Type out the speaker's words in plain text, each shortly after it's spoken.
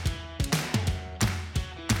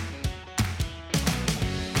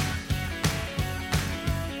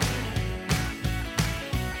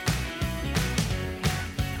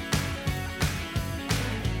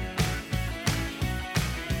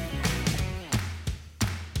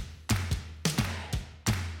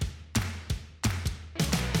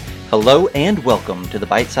Hello and welcome to the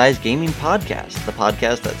Bite Size Gaming Podcast, the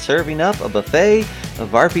podcast that's serving up a buffet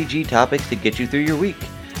of RPG topics to get you through your week.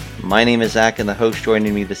 My name is Zach, and the hosts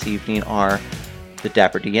joining me this evening are the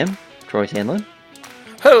Dapper DM, Troy Sandlin.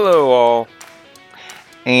 Hello all.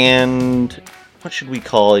 And what should we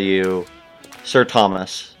call you? Sir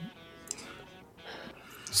Thomas.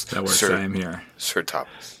 That works. I am here. Sir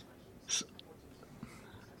Thomas.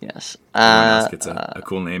 Yes. Everyone else gets a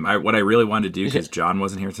cool name. What I really wanted to do, because John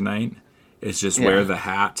wasn't here tonight, is just wear the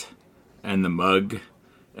hat and the mug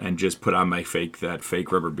and just put on my fake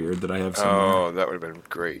rubber beard that I have somewhere. Oh, that would have been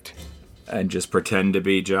great. And just pretend to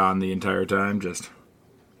be John the entire time.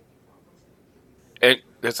 And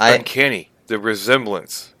that's uncanny. The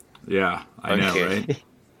resemblance. Yeah, I know,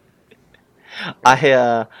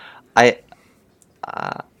 right?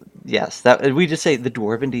 Yes, that we just say the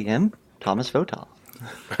Dwarven DM, Thomas Votal.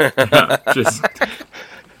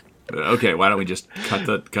 Okay, why don't we just cut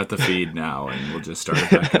the feed now and we'll just start it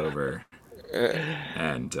back over.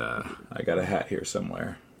 And I got a hat here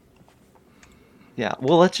somewhere. Yeah,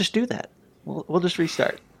 well, let's just do that. We'll just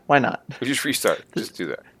restart. Why not? We just restart. Just do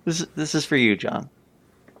that. This is for you, John.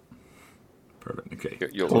 Perfect. Okay.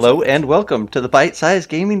 Hello and welcome to the Bite Size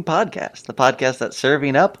Gaming Podcast, the podcast that's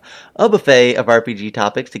serving up a buffet of RPG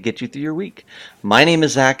topics to get you through your week. My name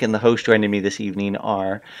is Zach, and the hosts joining me this evening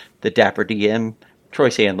are the Dapper DM, Troy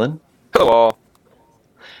Sandlin. Hello all.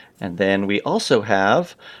 And then we also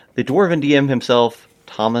have the Dwarven DM himself,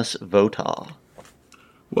 Thomas Votal.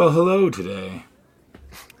 Well, hello today.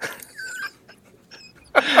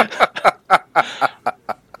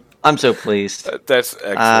 I'm so pleased. That's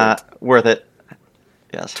excellent. Worth it.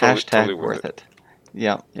 Yes, Totally hashtag worth it.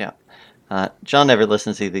 Yeah. John never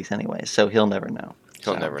listens to these anyways, so he'll never know.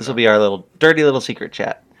 This will be our little dirty little secret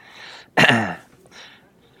chat.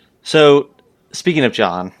 So, speaking of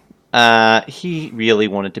John, he really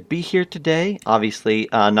wanted to be here today. Obviously,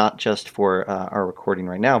 not just for our recording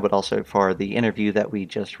right now, but also for the interview that we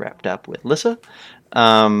just wrapped up with Lissa.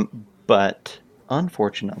 But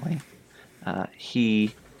unfortunately,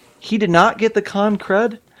 he did not get the con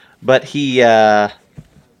crud, but he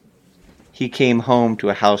came home to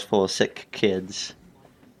a house full of sick kids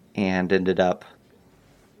and ended up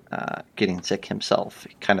getting sick himself,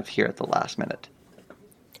 kind of here at the last minute.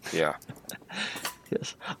 Yeah.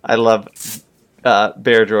 Yes. I love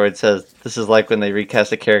Bear Droid says, this is like when they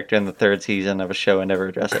recast a character in the third season of a show and never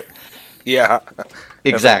address it. Yeah.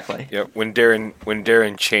 Exactly. Yeah. When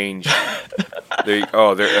Darren changed,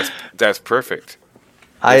 that's perfect.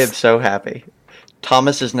 I am so happy.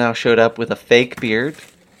 Thomas has now showed up with a fake beard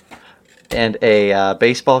and a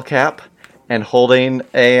baseball cap and holding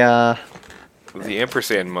the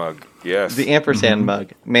ampersand mug. Yes. The ampersand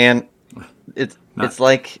mug. Man, it's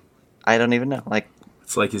like, I don't even know. Like,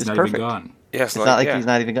 it's like he's not perfect. even gone. Yeah, it's not like he's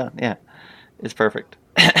not even gone. Yeah. It's perfect.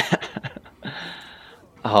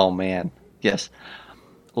 Oh, man. Yes.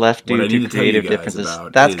 Left due to creative differences.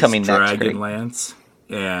 That's coming next. Dragonlance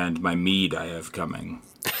and my mead I have coming.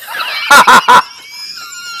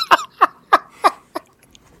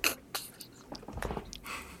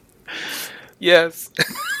 Yes.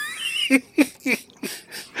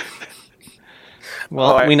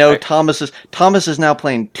 Well, we know Thomas is now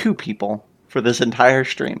playing two people for this entire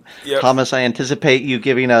stream. Yep. Thomas, I anticipate you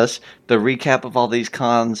giving us the recap of all these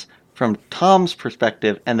cons from Tom's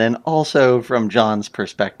perspective and then also from John's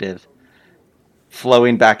perspective,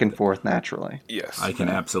 flowing back and forth naturally. Yes. I can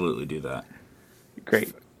absolutely do that.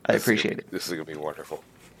 Great. I appreciate it. This is going to be wonderful.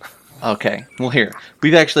 Okay. Well, here.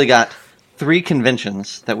 We've actually got 3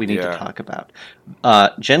 conventions that we need to talk about.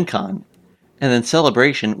 Gen Con, and then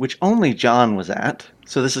Celebration, which only John was at.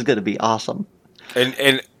 So this is going to be awesome.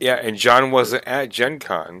 And John wasn't at Gen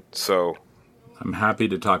Con, so I'm happy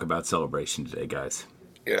to talk about Celebration today, guys.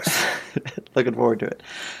 Yes. Looking forward to it.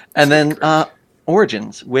 And then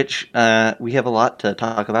Origins, which we have a lot to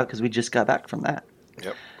talk about because we just got back from that.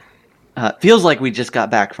 Yep. Feels like we just got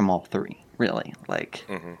back from all 3, really. Like,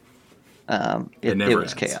 it was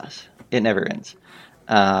ends. chaos. It never ends.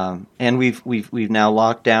 And we've now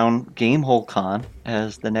locked down Gamehole Con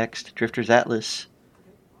as the next Drifters Atlas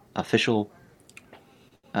official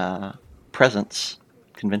presence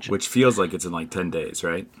convention. Which feels like it's in like 10 days,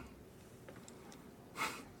 right?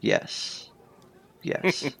 Yes.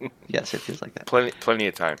 Yes, it feels like that. Plenty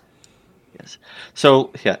of time. Yes.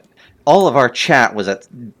 So, yeah, all of our chat was at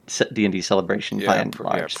D&D Celebration by and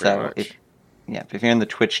large. So, if you're in the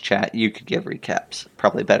Twitch chat, you could give recaps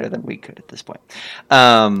probably better than we could at this point.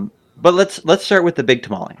 But let's start with the big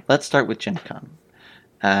tamale. Let's start with Gen Con.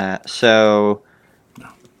 So,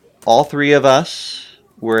 all 3 of us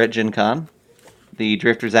were at Gen Con. The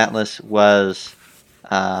Drifters Atlas was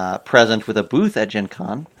present with a booth at Gen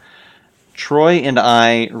Con. Troy and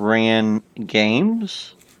I ran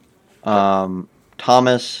games.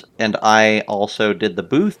 Thomas and I also did the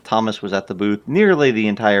booth. Thomas was at the booth nearly the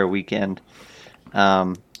entire weekend.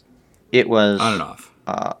 It was on and off.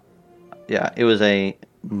 It was a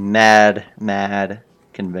mad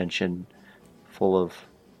convention full of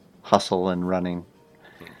hustle and running.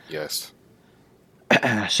 Yes.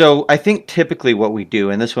 So I think typically what we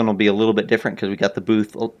do, and this one will be a little bit different because we got the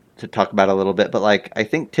booth to talk about a little bit, but like I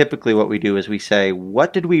think typically what we do is we say,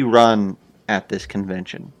 what did we run at this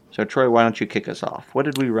convention? So Troy, why don't you kick us off? What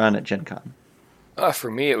did we run at Gen Con?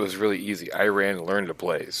 For me, it was really easy. I ran Learn to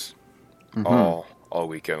Plays all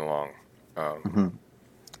weekend long. And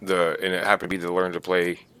it happened to be the Learn to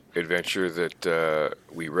Play adventure that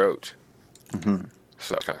we wrote.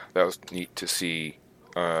 So that was neat to see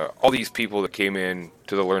all these people that came in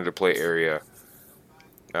to the Learn to Play area,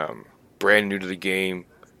 brand new to the game.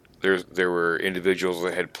 There were individuals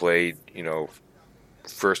that had played,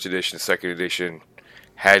 first edition, second edition,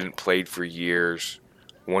 hadn't played for years,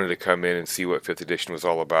 wanted to come in and see what fifth edition was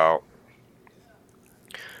all about.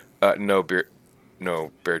 No, Bear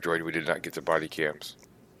Droid, we did not get the body cams.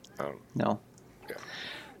 No.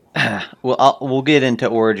 Yeah. Well, we'll get into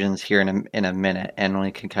Origins here in a minute, and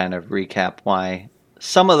we can kind of recap why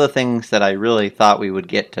some of the things that I really thought we would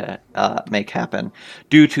get to make happen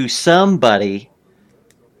due to somebody.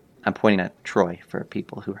 I'm pointing at Troy for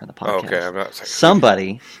people who are in the podcast. Okay, I'm not saying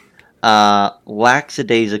somebody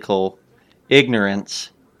lackadaisical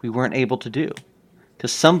ignorance we weren't able to do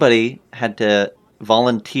because somebody had to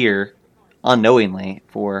volunteer unknowingly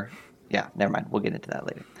for. Yeah, never mind. We'll get into that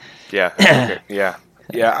later. Yeah. Okay. Yeah.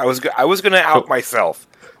 I was gonna out myself,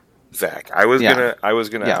 Zach. I was gonna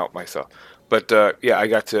out myself. But I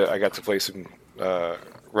got to play some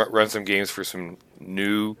run some games for some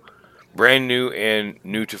brand new and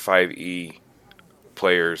new to 5e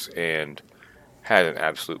players, and had an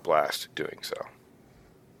absolute blast doing so.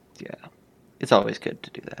 Yeah, it's always good to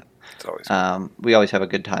do that. It's always good. We always have a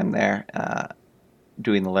good time there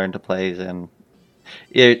doing the Learn to Plays, and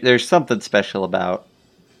there's something special about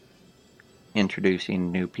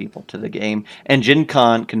introducing new people to the game. And Gen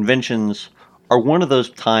Con conventions are one of those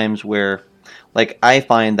times where, like, I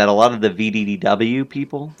find that a lot of the VDDW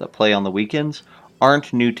people that play on the weekends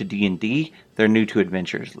aren't new to D&D. They're new to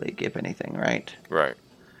Adventures League, if anything, right? Right.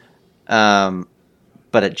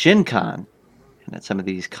 But at Gen Con, and at some of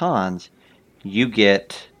these cons, you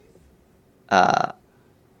get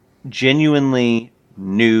genuinely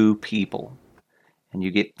new people. And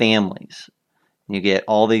you get families. And you get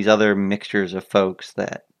all these other mixtures of folks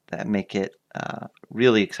that make it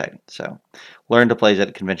really exciting. So Learn to Plays at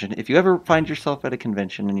a convention. If you ever find yourself at a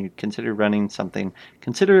convention and you consider running something,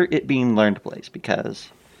 consider it being Learn to Plays because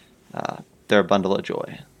they're a bundle of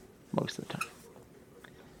joy most of the time.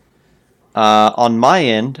 On my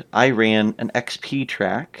end, I ran an XP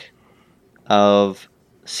track of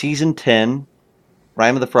Season 10,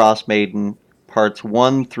 Rime of the Frost Maiden, Parts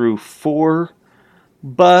 1 through 4,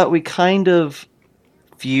 but we kind of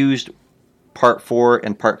fused Part 4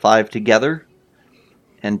 and Part 5 together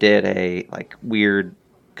and did a weird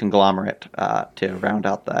conglomerate to round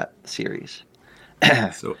out that series.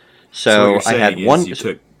 So what I had one.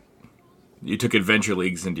 You took Adventure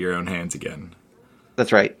Leagues into your own hands again.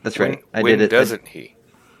 That's right. I did it. Doesn't he?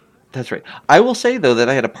 That's right. I will say though that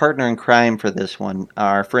I had a partner in crime for this one.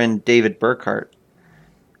 Our friend David Burkhart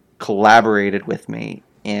collaborated with me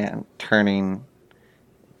in turning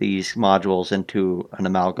these modules into an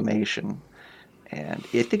amalgamation, and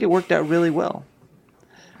I think it worked out really well.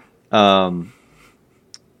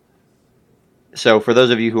 So for those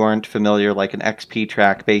of you who aren't familiar, like an XP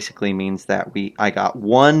track basically means that I got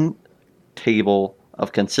one table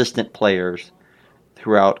of consistent players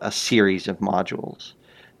throughout a series of modules,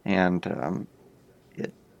 and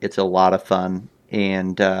it's a lot of fun.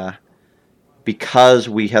 And because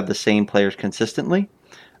we have the same players consistently,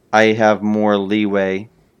 I have more leeway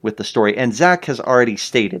with the story. And Zach has already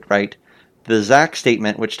stated, right? The Zach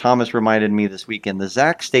statement, which Thomas reminded me this weekend, the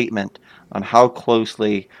Zach statement on how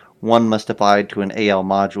closely one must abide to an AL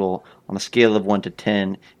module on a scale of 1 to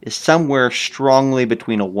 10 is somewhere strongly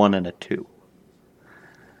between a 1 and a 2.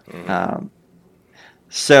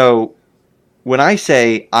 So when I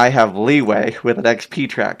say I have leeway with an XP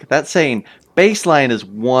track, that's saying baseline is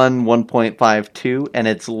 1, 1.52, and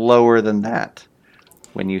it's lower than that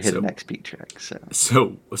when you hit an XP track.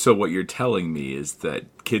 So what you're telling me is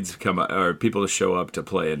that kids or people show up to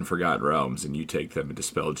play in Forgotten Realms, and you take them into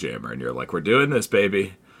Spelljammer, and you're like, "We're doing this,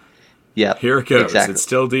 baby. Yeah, here it goes. Exactly. It's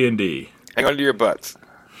still D&D. Hang on to your butts."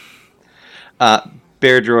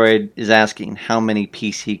 Bear Droid is asking how many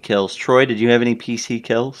PC kills. Troy, did you have any PC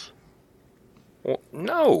kills? Well,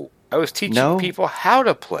 no. I was teaching No. people how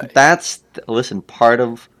to play. Listen. Part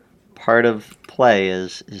of play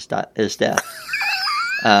is death.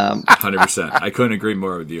 100%. I couldn't agree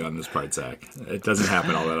more with you on this part, Zach. It doesn't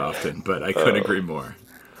happen all that often, but I couldn't agree more.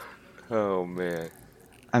 Oh, man.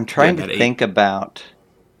 I'm trying to think about.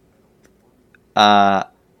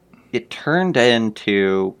 It turned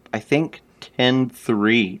into, I think,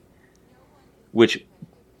 10-3, which,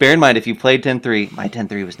 bear in mind, if you played 10-3, my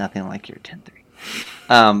 10-3 was nothing like your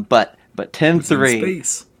 10-3. But 10-3...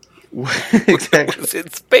 Space. Exactly. It was in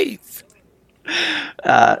space.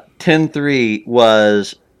 10-3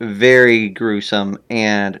 was very gruesome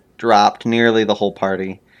and dropped nearly the whole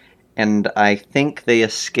party. And I think they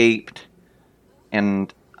escaped,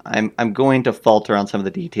 and I'm going to falter on some of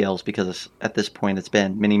the details because at this point it's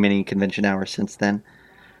been many convention hours since then.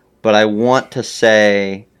 But I want to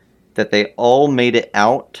say that they all made it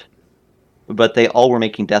out, but they all were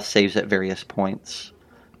making death saves at various points.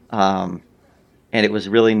 And it was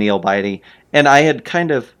really nail-bitey. And I had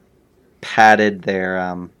kind of padded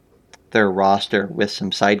their roster with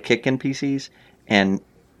some sidekick NPCs, and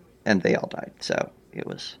they all died. So it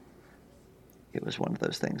was one of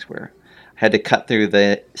those things where I had to cut through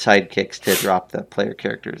the sidekicks to drop the player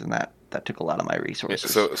characters, and that took a lot of my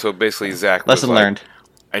resources. So basically, Zach, lesson learned.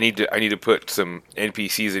 I need to put some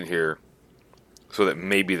NPCs in here so that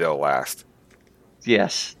maybe they'll last.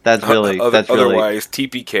 Yes, that's really otherwise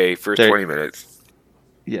TPK first 20 minutes.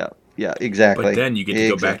 Yeah, exactly. But then you get to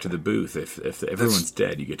go back to the booth. If everyone's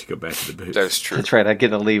dead, you get to go back to the booth. That's true. That's right. I get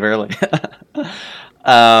to leave early.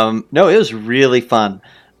 No, it was really fun.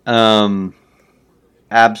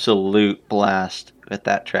 Absolute blast with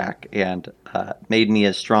that track, and made me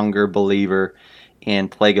a stronger believer in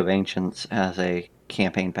Plague of Ancients as a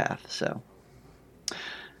campaign path. So,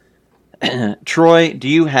 Troy, do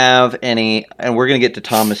you have any? And we're going to get to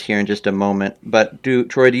Thomas here in just a moment. But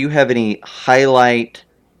Troy, do you have any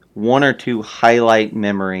one or two highlight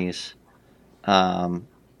memories that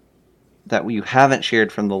you haven't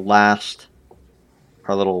shared from the last,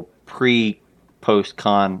 our little post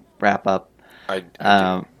con wrap up? I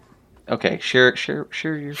do. Okay, share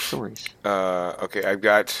your stories. Okay, I've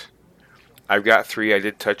got three. I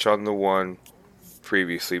did touch on the one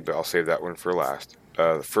previously, but I'll save that one for last.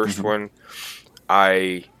 The first one,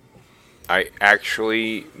 I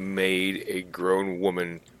actually made a grown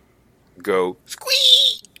woman go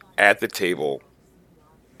squee at the table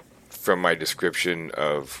from my description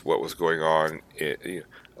of what was going on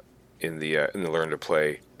in the learn to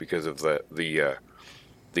play because of the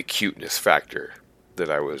cuteness factor that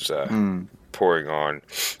I was pouring on,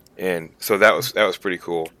 and so that was pretty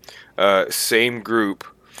cool. Same group.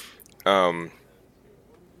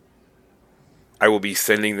 I will be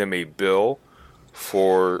sending them a bill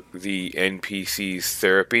for the NPC's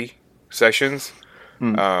therapy sessions.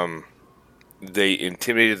 They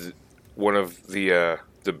intimidated one of the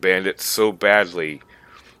bandits so badly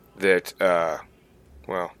that I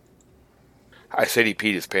said he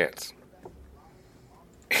peed his pants.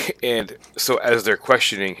 And so as they're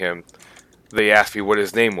questioning him, they asked me what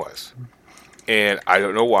his name was. And I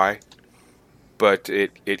don't know why, but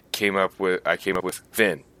I came up with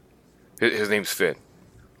Finn. His name's Finn.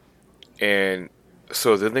 And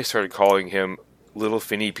so then they started calling him Little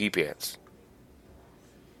Finny Pee Pants.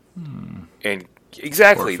 And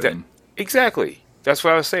exactly that's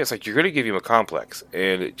what I was saying. It's like, you're going to give him a complex,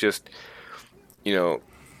 and it just,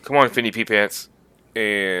 come on, Finny Pee Pants.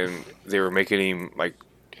 And they were making him like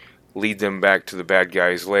lead them back to the bad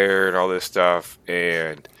guy's lair and all this stuff,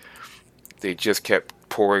 and they just kept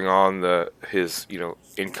pouring on his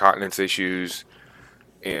incontinence issues,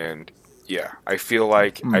 and I feel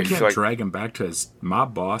like you can't drag him back to his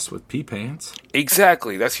mob boss with pee pants.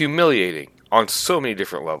 Exactly, that's humiliating on so many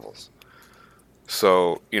different levels.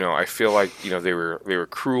 So I feel like they were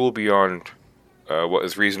cruel beyond what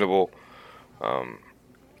is reasonable.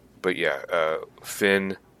 But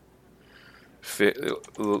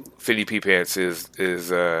Finny Pee Pants is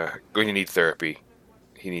going to need therapy.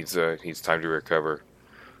 He needs time to recover.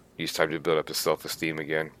 He needs time to build up his self-esteem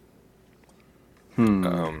again.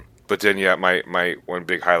 But then my one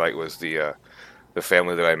big highlight was the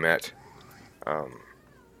family that I met.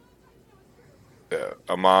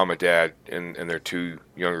 A mom, a dad, and their two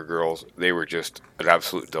younger girls. They were just an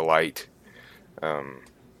absolute delight. And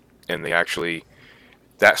they actually,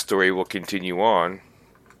 that story will continue on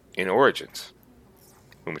in Origins,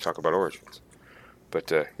 when we talk about Origins.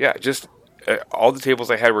 But just all the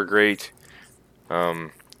tables I had were great.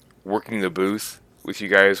 Working the booth with you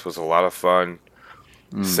guys was a lot of fun.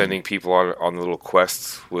 Sending people on the little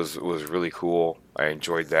quests was really cool. I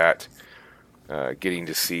enjoyed that. Getting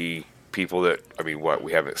to see people that, I mean, what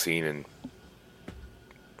we haven't seen in,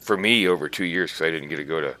 for me, over 2 years, because I didn't get to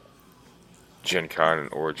go to Gen Con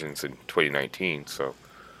and Origins in 2019. So,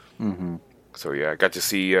 so yeah, I got to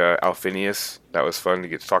see Alphinius. That was fun to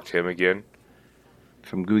get to talk to him again.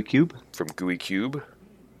 From GUI Cube? From GUI Cube.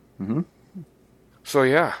 So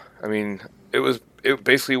yeah, I mean, it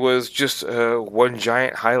basically was just one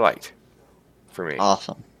giant highlight for me.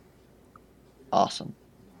 Awesome.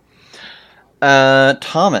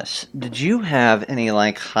 Thomas, did you have any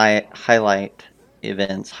like highlight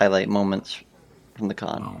events, highlight moments from the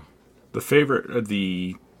con? Oh. The favorite of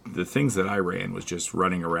the things that I ran was just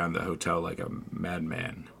running around the hotel like a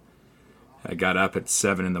madman. I got up at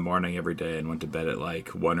 7 in the morning every day and went to bed at like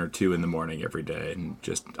 1 or 2 in the morning every day, and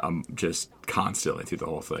just constantly through the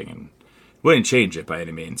whole thing. And wouldn't change it by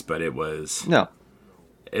any means, but it was a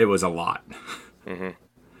lot.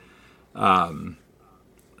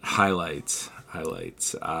 Highlights.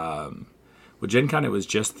 With Gen Con, it was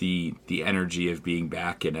just the energy of being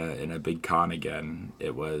back in a big con again.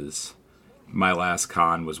 It was, my last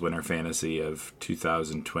con was Winter Fantasy of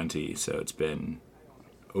 2020, so it's been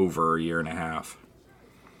over a year and a half.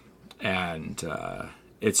 And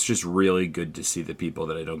it's just really good to see the people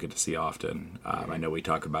that I don't get to see often. I know we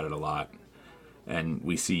talk about it a lot, and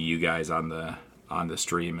we see you guys on the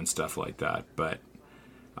stream and stuff like that, but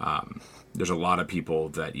there's a lot of people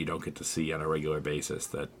that you don't get to see on a regular basis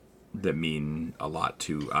that mean a lot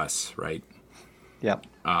to us, right? Yep.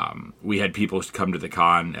 We had people come to the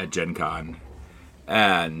con at Gen Con,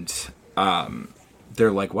 and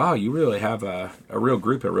they're like, wow, you really have a real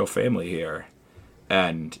group, a real family here.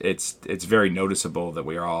 And it's very noticeable that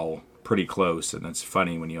we're all pretty close, and it's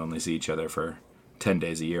funny when you only see each other for 10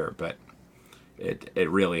 days a year, but it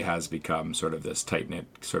really has become sort of this tight-knit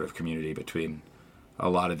sort of community between a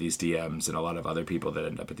lot of these DMs and a lot of other people that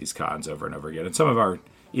end up at these cons over and over again. And some of our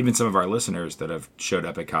listeners that have showed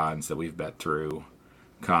up at cons that we've met through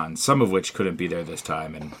cons, some of which couldn't be there this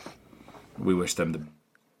time, and we wish them the...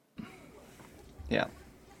 Yeah.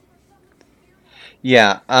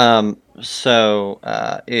 Yeah. So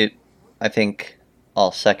I think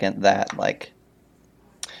I'll second that. Like,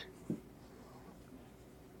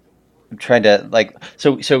 I'm trying to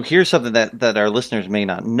so here's something that our listeners may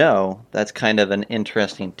not know. That's kind of an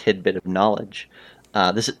interesting tidbit of knowledge.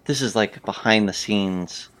 This is like behind the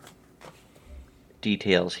scenes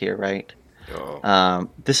details here, right? Oh.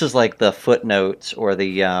 This is like the footnotes or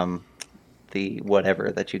the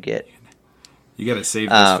whatever that you get. You got to save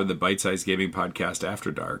this for the Bite Size Gaming Podcast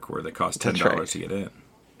After Dark, where they cost $10 to get in.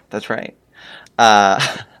 That's right.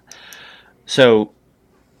 So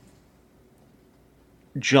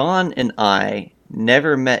John and I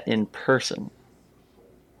never met in person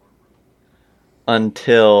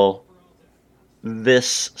until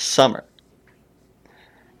this summer.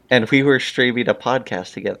 And we were streaming a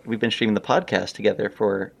podcast together. We've been streaming the podcast together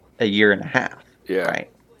for a year and a half. Yeah. Right?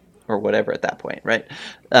 Or whatever at that point, right?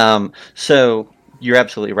 So you're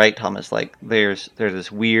absolutely right, Thomas. Like there's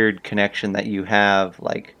this weird connection that you have,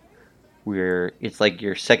 like it's like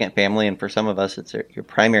your second family, and for some of us it's your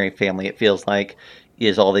primary family, it feels like,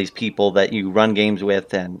 is all these people that you run games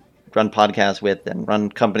with and run podcasts with and run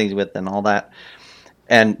companies with and all that.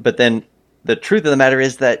 But then the truth of the matter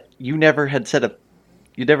is that you never had said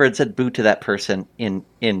boo to that person in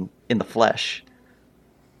the flesh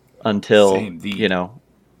until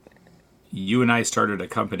you and I started a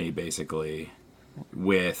company basically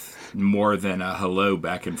with more than a hello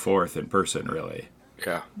back and forth in person, really.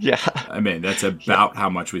 Yeah. Yeah. I mean, that's about how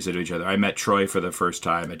much we said to each other. I met Troy for the first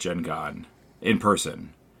time at Gen Con in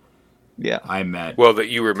person. Yeah. I met... Well, that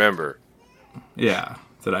you remember. Yeah.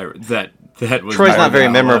 That was... Troy's not very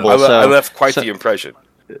memorable, I left quite the impression.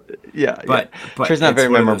 Yeah. But Troy's not very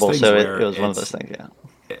memorable, so it was one of those things, yeah.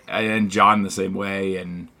 And John the same way,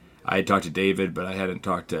 and I had talked to David, but I hadn't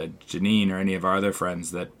talked to Janine or any of our other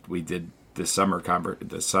friends that we did this summer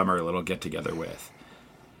little get together with.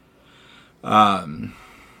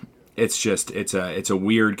 It's a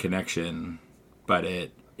weird connection, but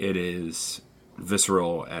it is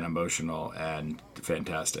visceral and emotional and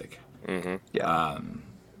fantastic. Mm-hmm. Yeah.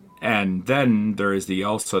 And then there is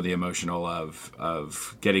also the emotional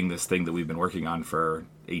of getting this thing that we've been working on for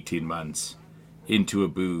 18 months into a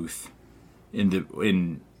booth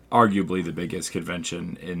in arguably the biggest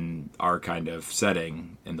convention in our kind of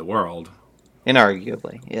setting in the world.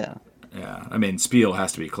 Inarguably, yeah. Yeah, I mean, Spiel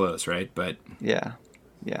has to be close, right? But yeah.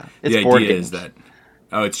 It's the idea is that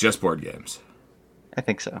it's just board games. I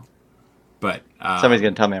think so. But somebody's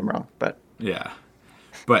gonna tell me I'm wrong, but yeah.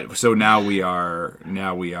 But so now we are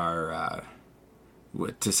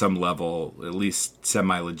to some level at least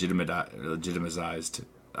legitimized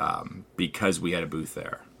because we had a booth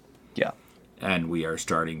there, Yeah. and we are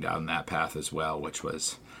starting down that path as well, which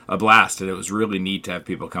was a blast. And it was really neat to have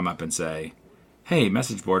people come up and say, hey,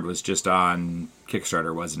 message board was just on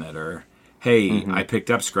Kickstarter, wasn't it? Or, hey, Mm-hmm. I picked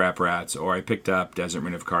up Scrap Rats, or I picked up Desert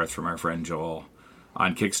Moon of Karth from our friend Joel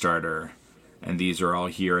on Kickstarter, and these are all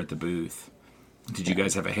here at the booth. Did you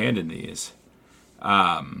guys have a hand in these?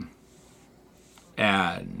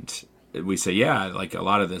 And we say, yeah, like a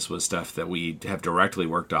lot of this was stuff that we have directly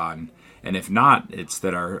worked on. And if not, it's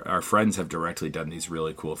that our friends have directly done these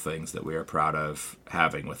really cool things that we are proud of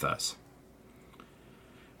having with us.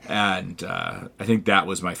 And I think that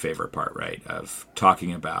was my favorite part, right? Of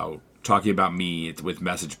talking about me with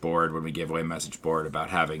message board, when we gave away message board, about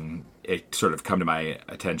having it sort of come to my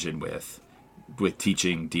attention with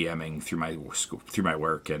teaching DMing through my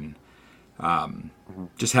work, and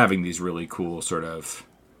just having these really cool sort of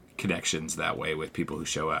connections that way with people who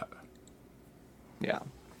show up. Yeah.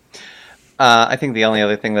 I think the only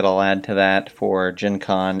other thing that I'll add to that for Gen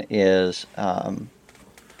Con is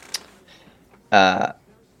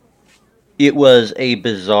it was a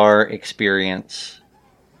bizarre experience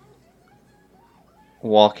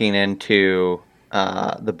walking into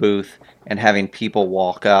the booth and having people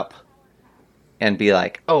walk up and be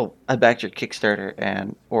like, "Oh, I backed your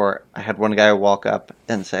Kickstarter," or I had one guy walk up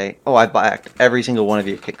and say, "Oh, I backed every single one of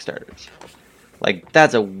your Kickstarters." Like,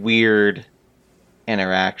 that's a weird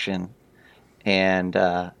interaction, and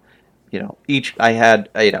each I had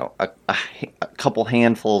a couple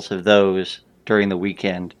handfuls of those during the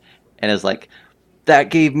weekend, and it's like that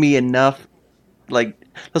gave me enough. Like,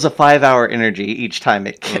 it was a 5-hour energy each time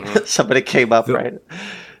somebody came up, The, right?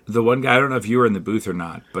 the one guy, I don't know if you were in the booth or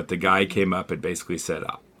not, but the guy came up and basically said,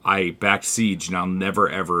 I backed Siege, and I'll never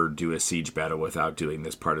ever do a Siege battle without doing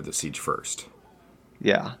this part of the Siege first.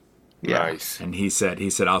 Yeah. Yeah. Nice. And he said,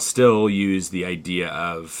 I'll still use the idea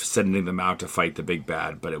of sending them out to fight the big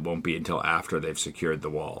bad, but it won't be until after they've secured the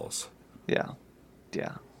walls. Yeah.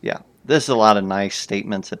 Yeah. Yeah. There's a lot of nice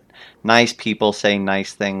statements and nice people saying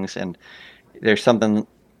nice things, and there's something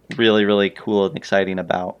really, really cool and exciting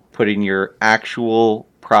about putting your actual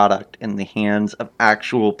product in the hands of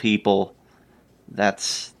actual people.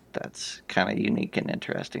 That's kind of unique and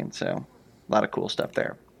interesting. So, a lot of cool stuff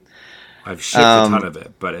there. I've shipped a ton of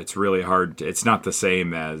it, but it's really hard. It's not the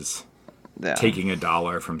same as Yeah. taking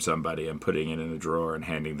 $1 from somebody and putting it in a drawer and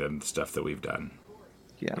handing them stuff that we've done.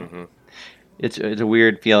 Yeah. Mm-hmm. It's a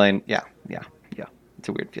weird feeling. Yeah. Yeah. Yeah. It's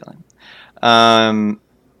a weird feeling.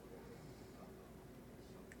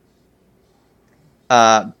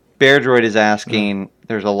 Bear Droid is asking,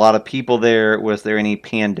 there's a lot of people there. Was there any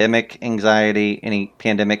pandemic anxiety, any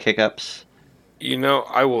pandemic hiccups?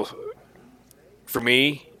 For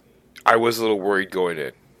me, I was a little worried going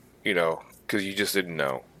in, because you just didn't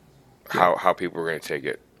know how people were going to take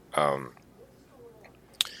it.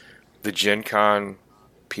 The Gen Con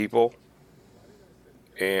people,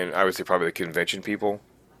 and I would say probably the convention people,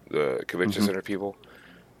 the convention center people,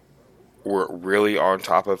 were really on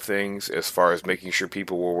top of things as far as making sure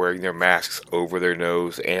people were wearing their masks over their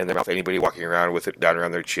nose and their mouth. Anybody walking around with it down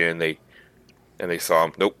around their chin, they saw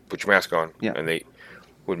them. Nope, put your mask on. Yeah. And they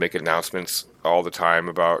would make announcements all the time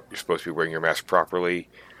about you're supposed to be wearing your mask properly.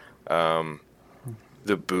 The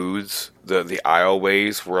booths, the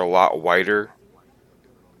aisleways were a lot wider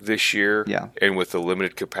this year. Yeah. And with the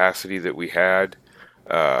limited capacity that we had,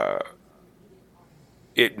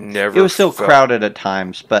 it never. It was still crowded at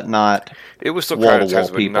times, but not. It was still wall-to-wall crowded at times,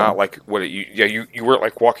 but people. not like what it. You weren't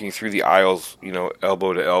like walking through the aisles,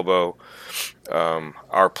 elbow to elbow.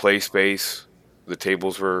 Our play space, the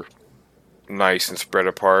tables were nice and spread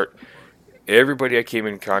apart. Everybody I came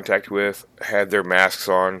in contact with had their masks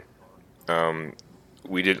on.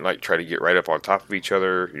 We didn't try to get right up on top of each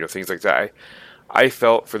other, things like that. I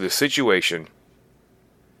felt for the situation,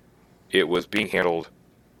 it was being handled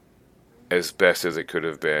as best as it could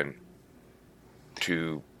have been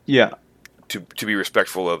to be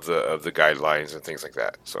respectful of the guidelines and things like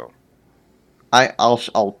that. So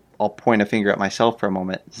I'll point a finger at myself for a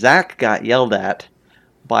moment. Zach got yelled at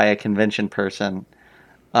by a convention person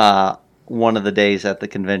one of the days at the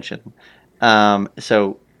convention.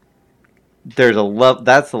 So there's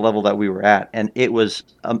that's the level that we were at, and it was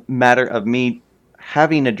a matter of me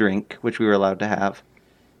having a drink, which we were allowed to have,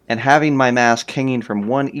 and having my mask hanging from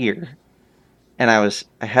one ear. And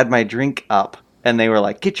I had my drink up, and they were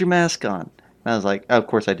like, "Get your mask on." And I was like, oh, "Of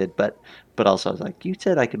course I did," but also I was like, "You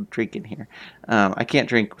said I could drink in here. I can't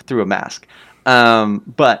drink through a mask."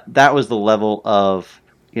 But that was the level of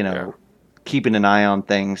keeping an eye on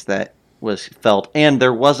things that was felt. And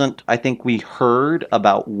there wasn't, I think we heard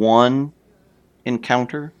about one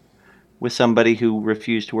encounter with somebody who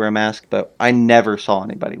refused to wear a mask, but I never saw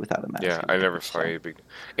anybody without a mask. Yeah, I never saw any big.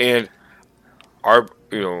 And our,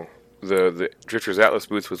 the Drifters Atlas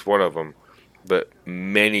booth was one of them, but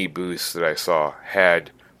many booths that I saw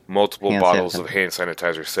had multiple bottles of hand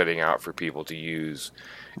sanitizer setting out for people to use.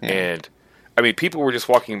 Yeah. And I mean, people were just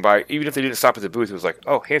walking by, even if they didn't stop at the booth, it was like,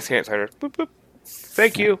 oh, hand sanitizer, boop, boop,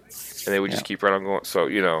 thank you. And they would just keep right on going. So,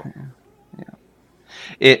 Yeah.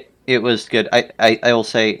 It was good. I will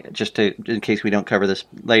say, just in case we don't cover this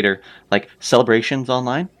later, like celebrations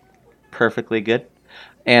online, perfectly good.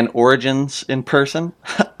 And Origins in person,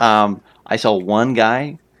 I saw one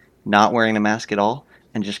guy not wearing a mask at all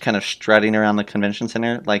and just kind of strutting around the convention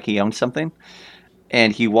center like he owned something.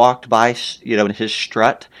 And he walked by, in his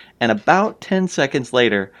strut, and about 10 seconds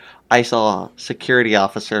later, I saw a security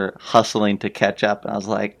officer hustling to catch up. And I was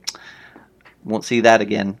like, won't see that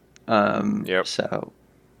again. Yep. So,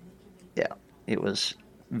 yeah, it was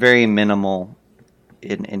very minimal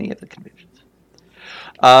in any of the conventions.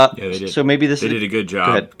 They did. So maybe they did a good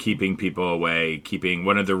job keeping people away.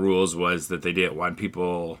 One of the rules was that they didn't want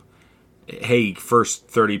people. Hey, first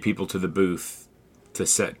 30 people to the booth to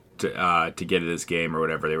get to this game or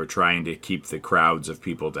whatever. They were trying to keep the crowds of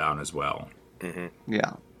people down as well. Mm-hmm.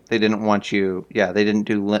 Yeah, they didn't want you. Yeah, they didn't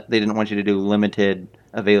want you to do limited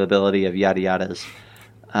availability of yada yadas.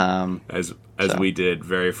 As we did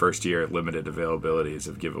very first year, limited availabilities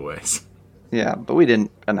of giveaways. Yeah, but we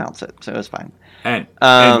didn't announce it, so it was fine. And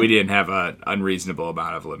we didn't have an unreasonable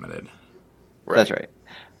amount of limited. Right. That's right.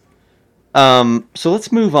 So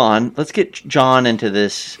let's move on. Let's get John into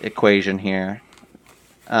this equation here.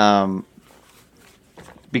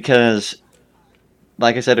 Because,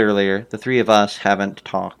 like I said earlier, the three of us haven't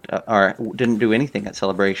talked or didn't do anything at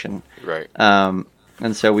Celebration. Right. And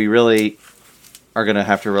so we really are going to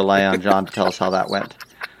have to rely on John to tell us how that went.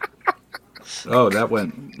 Oh, that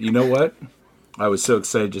went... You know what? I was so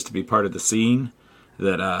excited just to be part of the scene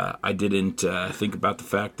that I didn't think about the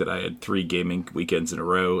fact that I had 3 gaming weekends in a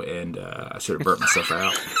row, and I sort of burnt myself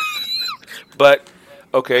out. But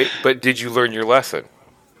did you learn your lesson?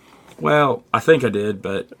 Well, I think I did,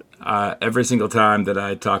 but every single time that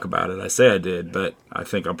I talk about it, I say I did, but I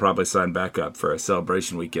think I'll probably sign back up for a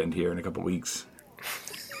Celebration weekend here in a couple weeks.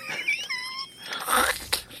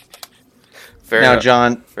 Now,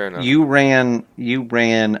 John, you ran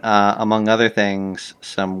among other things,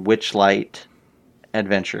 some Witchlight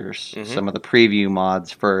adventures, some of the preview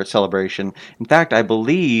mods for Celebration. In fact, I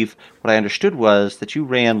believe what I understood was that you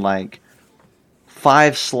ran like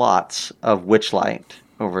 5 slots of Witchlight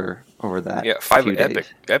over that. Yeah, 5 few days.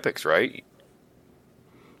 epics, right?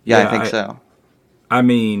 Yeah, I think so. I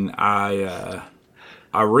mean, I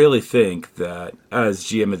really think that as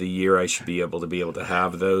GM of the Year, I should be able to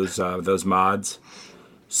have those mods.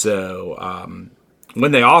 So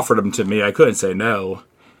when they offered them to me, I couldn't say no.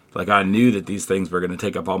 Like, I knew that these things were going to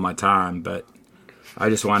take up all my time, but I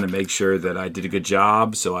just wanted to make sure that I did a good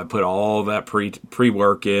job. So I put all that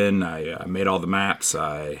pre-work in. I made all the maps.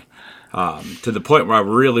 To the point where I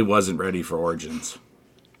really wasn't ready for Origins.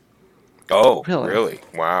 Oh, really?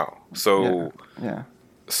 Wow. So, yeah.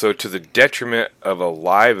 So to the detriment of a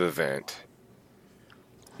live event,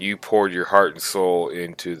 you poured your heart and soul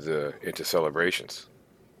into Celebrations.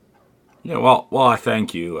 Yeah, well, I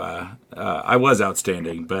thank you. I was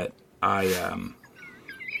outstanding, but I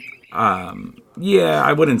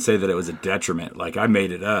wouldn't say that it was a detriment. Like, I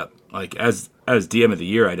made it up. Like, as DM of the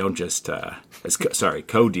Year, I don't just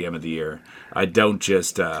co-DM of the Year, I don't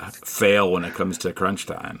just fail when it comes to crunch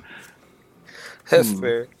time. That's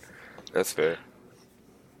fair. That's fair.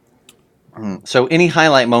 So, any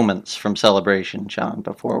highlight moments from Celebration, John,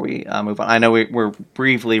 before we move on? I know we're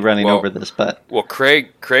briefly running over this, but... Well,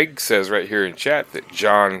 Craig says right here in chat that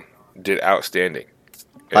John did outstanding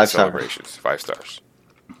at Celebrations. 5 stars.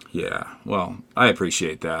 Yeah, well, I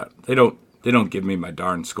appreciate that. They don't give me my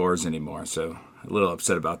darn scores anymore, so a little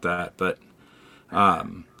upset about that. But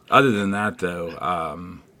other than that,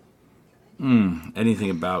 though, anything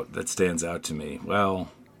about that stands out to me?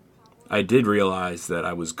 Well... I did realize that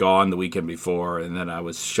I was gone the weekend before, and then I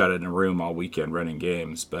was shut in a room all weekend running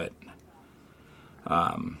games. But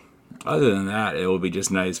other than that, it will be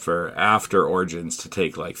just nice for after Origins to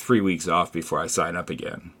take like 3 weeks off before I sign up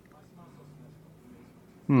again.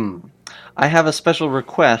 I have a special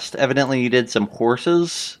request. Evidently, you did some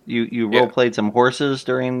horses. You role-played some horses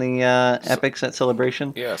during the Epics at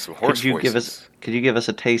Celebration. Yeah, some horse voices. Could you give us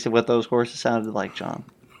a taste of what those horses sounded like, John?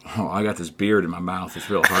 Oh, I got this beard in my mouth. It's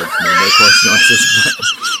real hard for me to make horse noises.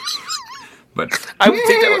 But I would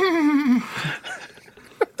think that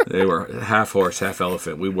They were half horse, half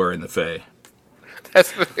elephant. We were in the Fae.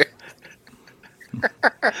 That's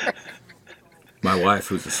My wife,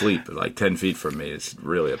 who's asleep like 10 feet from me, is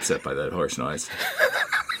really upset by that horse noise.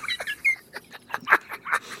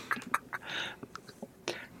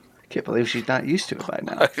 Can't believe she's not used to it by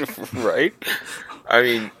now. right. I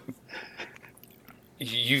mean,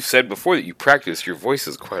 you said before that you practice your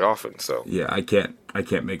voices quite often, so Yeah, I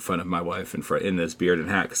can't make fun of my wife in this beard and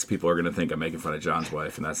hat because people are going to think I'm making fun of John's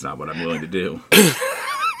wife, and that's not what I'm willing to do.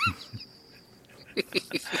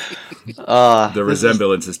 The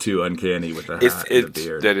resemblance is too uncanny with the hat and the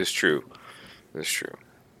beard. that is true. That's true.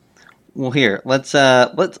 Well, here, let's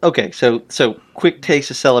okay, so quick taste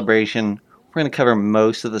of Celebration. We're going to cover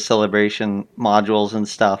most of the Celebration modules and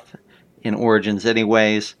stuff in Origins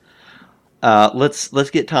anyways. Let's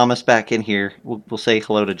get Thomas back in here. We'll say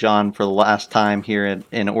hello to John for the last time here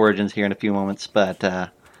in Origins here in a few moments,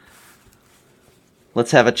 but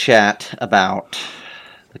let's have a chat about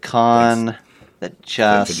the con that I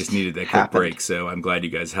just just needed that happened. quick break, so I'm glad you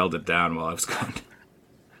guys held it down while I was gone.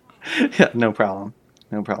 Yeah, no problem.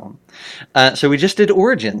 No problem. So we just did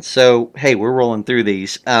Origins. So, hey, we're rolling through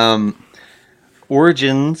these.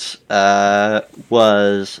 Origins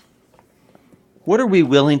was... What are we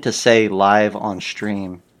willing to say live on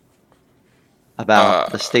stream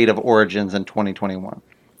about the state of Origins in 2021?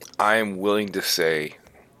 I am willing to say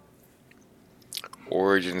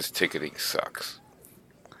Origins ticketing sucks.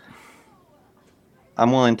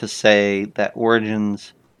 I'm willing to say that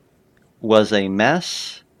Origins was a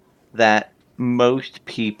mess that most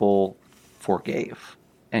people forgave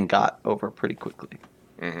and got over pretty quickly.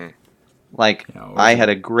 Mm-hmm. Like, Yeah, I had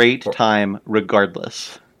a great time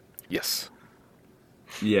regardless. Yes.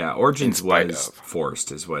 Yeah, In Origins spite was of.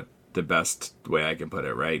 forced, is what the best way I can put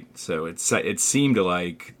it, right? So it seemed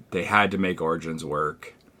like they had to make Origins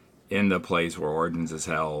work in the place where Origins is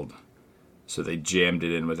held, so they jammed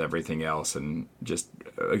it in with everything else and just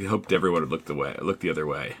hoped everyone would look the other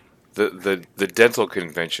way. The dental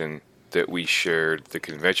convention that we shared the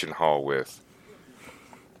convention hall with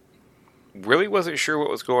really wasn't sure what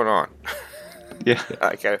was going on. Yeah.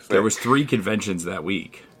 I gotta say. There was 3 conventions that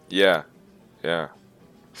week. Yeah.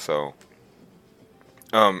 So,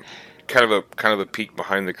 kind of a peek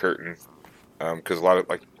behind the curtain, because a lot of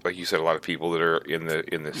like you said, a lot of people that are in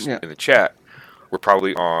the chat were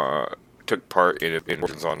probably took part in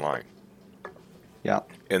Origins Online, Yeah.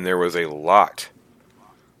 and there was a lot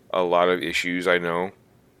of issues I know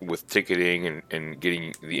with ticketing and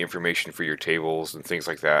getting the information for your tables and things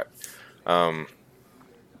like that,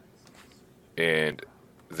 and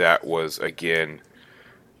that was again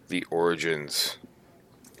the Origins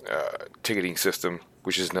ticketing system,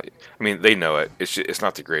 which is not. I mean, they know it. It's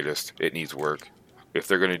not the greatest. It needs work. If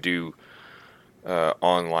they're going to do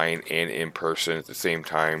online and in person at the same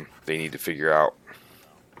time, they need to figure out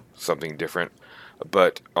something different.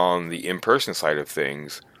 But on the in-person side of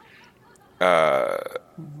things, there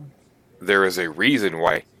is a reason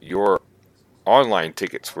why your online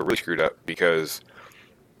tickets were really screwed up, because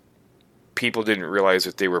people didn't realize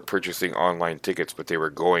that they were purchasing online tickets, but they were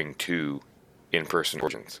going to in-person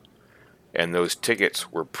Origins. And those tickets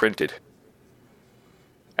were printed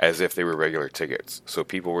as if they were regular tickets. So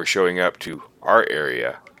people were showing up to our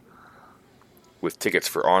area with tickets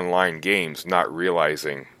for online games, not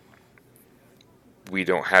realizing we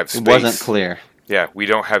don't have space. It wasn't clear. Yeah, we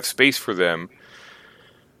don't have space for them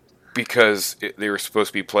because they were supposed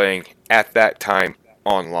to be playing at that time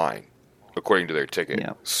online, according to their ticket.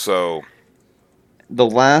 Yeah. So The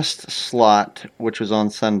last slot, which was on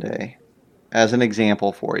Sunday, as an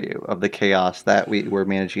example for you of the chaos that we were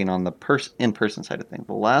managing on the in-person side of things,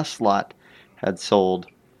 the last slot had sold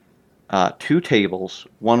 2 tables.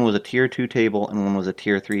 One was a tier 2 table and one was a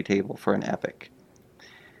tier 3 table for an epic.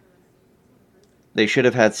 They should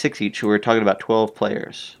have had 6 each, so we were talking about 12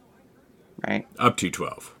 players, right? Up to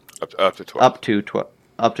 12. up to 12.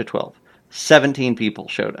 Up to 12. 17 people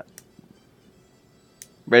showed up.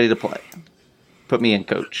 Ready to play. Put me in,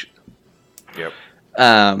 coach. Yep.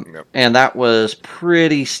 Yep. And that was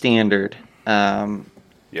pretty standard Yes.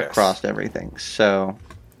 across everything. So,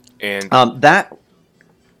 And that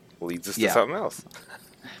leads us to something else.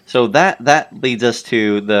 So that leads us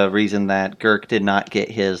to the reason that Girk did not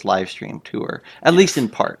get his live stream tour, at least in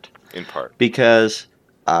part. In part. Because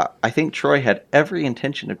I think Troy had every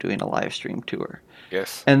intention of doing a live stream tour.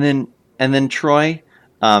 Yes. And then Troy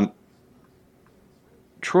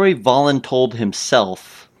voluntold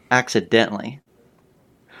himself accidentally,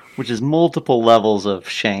 which is multiple levels of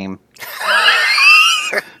shame.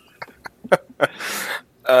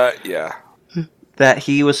 Yeah. That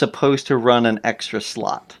he was supposed to run an extra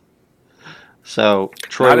slot. So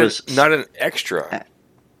Troy was not an extra.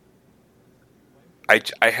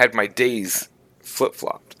 I had my days flip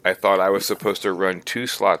flopped. I thought I was supposed to run 2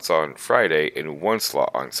 slots on Friday and 1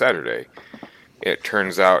 slot on Saturday. It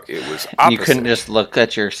turns out it was opposite. You couldn't just look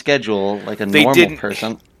at your schedule like a They normal didn't-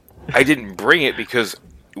 person. I didn't bring it because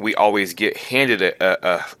we always get handed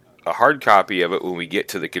a hard copy of it when we get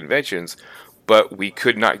to the conventions, but we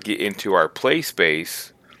could not get into our play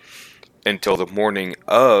space until the morning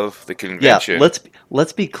of the convention. Yeah,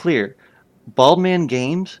 let's be clear. Baldman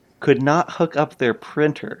Games could not hook up their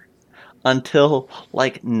printer until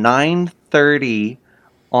like 9:30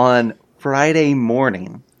 on Friday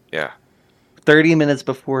morning, Yeah. 30 minutes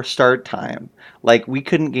before start time. Like we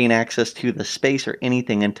couldn't gain access to the space or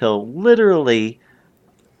anything until literally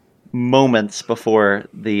moments before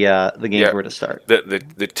the games Yeah. were to start.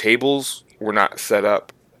 The tables were not set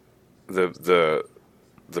up. The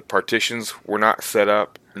partitions were not set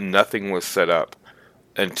up. Nothing was set up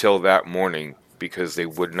until that morning because they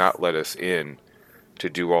would not let us in to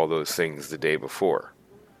do all those things the day before.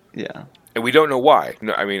 Yeah. And we don't know why.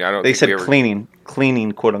 No, I mean, I don't They think said we ever...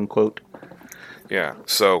 cleaning, quote unquote. Yeah.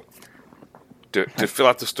 So to fill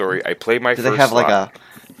out the story, I played my Do first they have slot.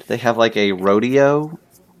 do they have like a rodeo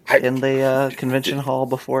I- in the convention hall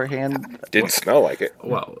beforehand? Didn't smell like it.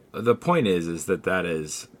 Well, the point is that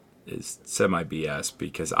is semi BS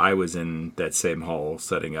because I was in that same hall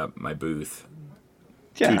setting up my booth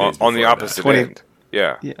Yeah. 2 days On the before opposite 20 end.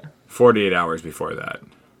 Yeah. Yeah. 48 hours before that.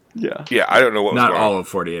 Yeah. Yeah, I don't know what was Not going all on. of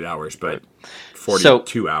 48 hours, but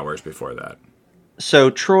 42 hours before that. So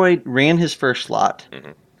Troy ran his first slot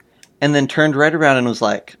and then turned right around and was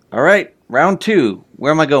like, all right, round 2,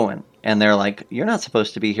 where am I going? And they're like, you're not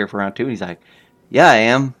supposed to be here for round 2. And he's like, yeah, I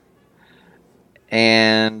am.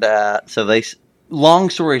 And so long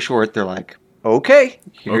story short, they're like, okay,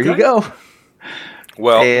 here you Okay. go.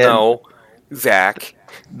 Well, And- no, Zach.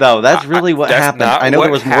 No, that's really what that's happened. not I know what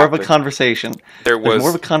there was more of a happened. conversation. There There's more was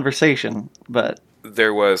of a conversation, but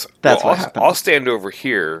there was. That's well, what happened. I'll stand over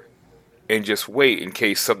here and just wait in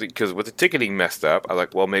case something. Because with the ticketing messed up, I was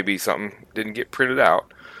like, well, maybe something didn't get printed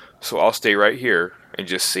out, so I'll stay right here and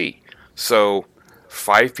just see. So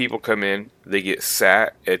 5 people come in. They get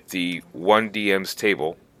sat at the one DM's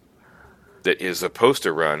table that is supposed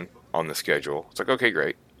to run on the schedule. It's like, okay,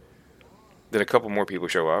 great. Then a couple more people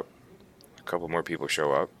show up. A couple more people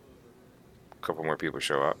show up. A couple more people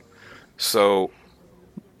show up. So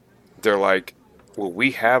they're like, well,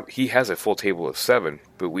 he has a full table of 7,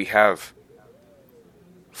 but we have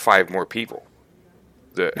 5 more people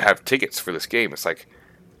that have tickets for this game. It's like,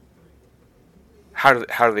 how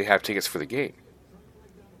do they have tickets for the game?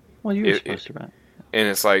 well, you were It- supposed to run. And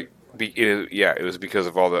it's like, it was because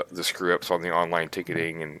of all the screw ups on the online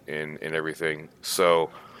ticketing and everything. So,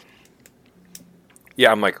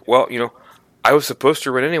 yeah, I'm like, well, I was supposed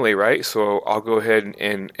to run anyway, right? So I'll go ahead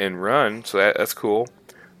and run. So that's cool.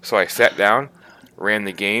 So I sat down, ran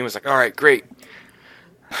the game. It's like, all right, great.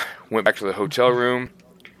 Went back to the hotel room.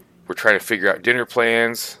 We're trying to figure out dinner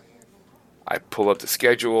plans. I pull up the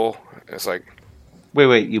schedule. It's like,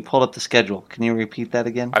 Wait, you pulled up the schedule. Can you repeat that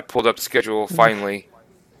again? I pulled up the schedule finally.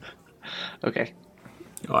 Okay.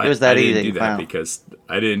 Well, It was that I didn't easy. do that Wow. because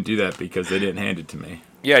I didn't do that because they didn't hand it to me.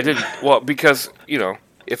 Yeah, I didn't. Well, because,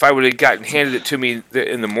 if I would have gotten handed it to me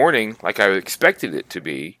in the morning like I expected it to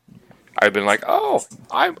be, I'd been like, oh,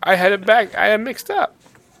 I had it back. I had mixed up.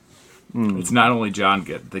 It's not only John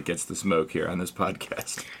that gets the smoke here on this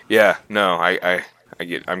podcast. Yeah, no,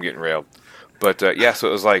 I'm getting railed. But, yeah, so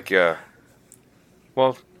it was like,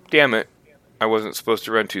 well, damn it. I wasn't supposed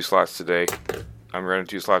to run 2 slots today. I'm running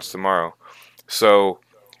 2 slots tomorrow. So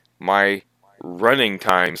my running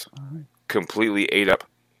times completely ate up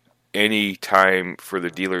any time for the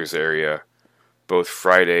dealers area, both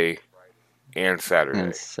Friday and Saturday.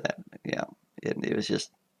 And yeah, it was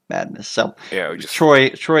just madness. So Yeah, it was just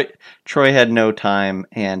Troy had no time,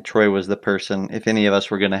 and Troy was the person. If any of us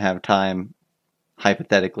were going to have time,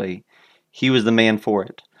 hypothetically, he was the man for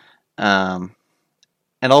it.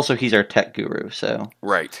 And also, he's our tech guru. So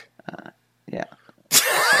right. yeah,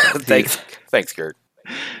 Thanks, Gert.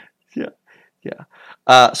 yeah.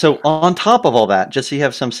 So on top of all that, just so you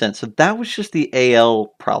have some sense, so that was just the AL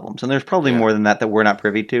problems, and there's probably Yeah. more than that we're not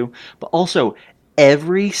privy to. But also,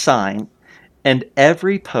 every sign and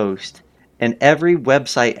every post and every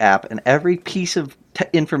website app and every piece of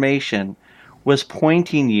information was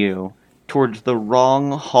pointing you towards the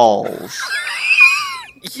wrong halls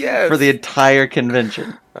Yes. for the entire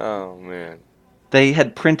convention. Oh man. They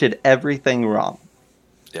had printed everything wrong.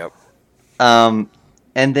 Yep. And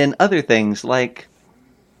then other things like,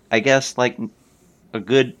 I guess, like a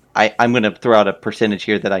good. I'm going to throw out a percentage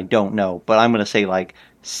here that I don't know, but I'm going to say like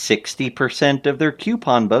 60% of their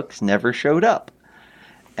coupon books never showed up.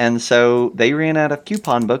 And so they ran out of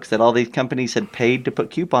coupon books that all these companies had paid to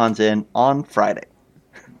put coupons in on Friday.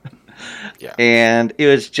 Yeah. And it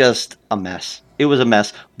was just a mess. It was a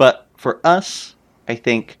mess. But for us, I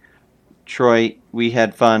think, Troy, we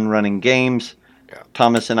had fun running games. Yeah.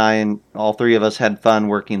 Thomas and I and all three of us had fun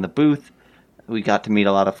working the booth. We got to meet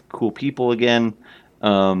a lot of cool people again.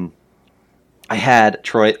 Um, I had,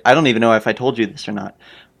 Troy, I don't even know if I told you this or not,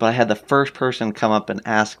 but I had the first person come up and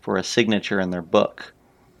ask for a signature in their book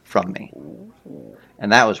from me.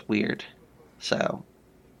 And that was weird. So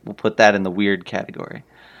we'll put that in the weird category.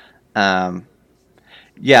 Um,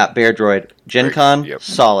 yeah, Bear Droid. Gen Great. Con, Yep.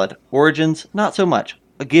 solid. Origins, not so much.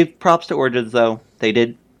 I give props to Origins, though. They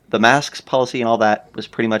did the masks policy and all that was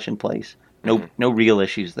pretty much in place. No real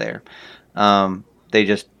issues there. They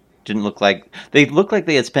just didn't look like they looked like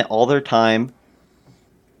they had spent all their time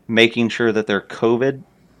making sure that their COVID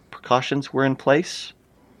precautions were in place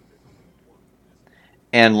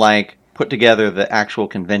and like put together the actual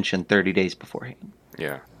convention 30 days beforehand.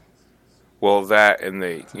 Yeah. Well, that and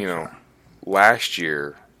they, last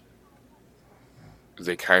year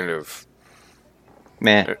they kind of,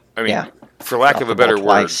 Man, I mean, yeah, for lack dropped of a the ball better word,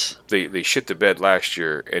 twice. they shit the bed last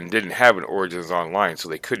year and didn't have an Origins online, so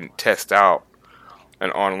they couldn't test out an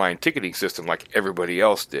online ticketing system like everybody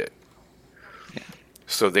else did. Yeah.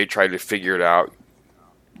 So they tried to figure it out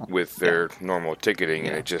with their normal ticketing,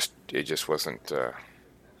 and Yeah. it just wasn't.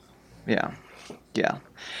 Yeah, yeah.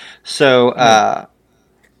 So,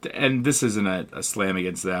 And this isn't a slam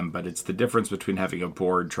against them, but it's the difference between having a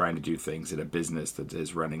board trying to do things and a business that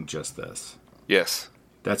is running just this. Yes.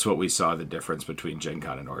 That's what we saw the difference between Gen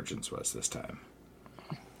Con and Origins was this time.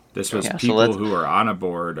 This was Yeah, so people let's- who are on a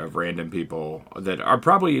board of random people that are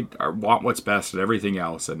probably want what's best and everything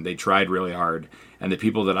else, and they tried really hard. And the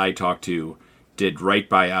people that I talked to did right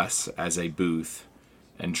by us as a booth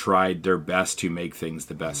and tried their best to make things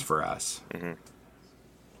the best for us. Mm-hmm.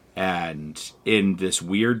 And in this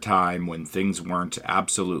weird time when things weren't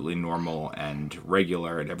absolutely normal and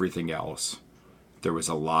regular and everything else, there was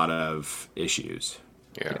a lot of issues.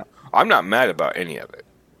 Yeah. I'm not mad about any of it.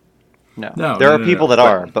 no. No, There no, are no, people no. that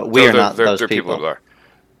are, but we are not those there are people. that are.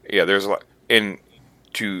 Yeah, there's a lot. And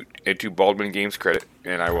to Baldwin Games' credit,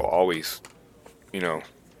 and I will always,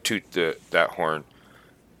 toot that horn.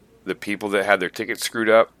 The people that had their tickets screwed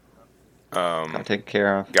up Got taken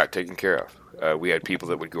care of. got taken care of. We had people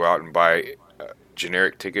that would go out and buy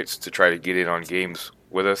generic tickets to try to get in on games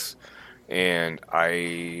with us, and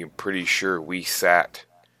I'm pretty sure we sat.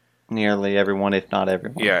 Nearly everyone, if not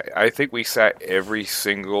everyone. Yeah, I think we sat every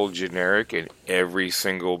single generic and every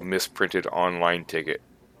single misprinted online ticket,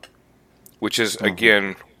 which is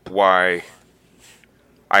again why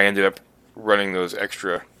I ended up running those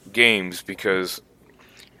extra games, because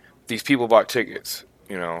these people bought tickets,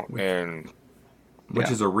 and Which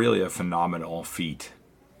Yeah. is really a phenomenal feat.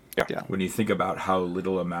 Yeah. When you think about how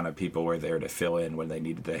little amount of people were there to fill in when they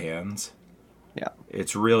needed the hands, Yeah.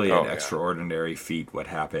 it's really Oh, an yeah. extraordinary feat what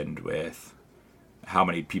happened with how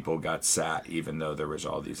many people got sat, even though there was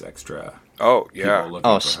all these extra oh people yeah, looking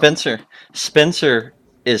Oh, for Spencer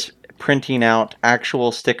is printing out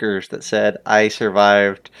actual stickers that said "I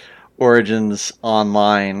survived Origins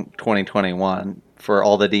Online 2021" for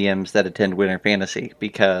all the DMs that attend Winter Fantasy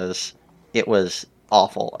because it was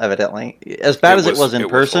awful. Evidently, as bad as it was in it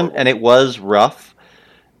was person, horrible. and it was rough.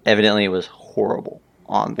 Evidently, it was horrible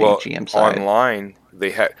on the Well, GM side. online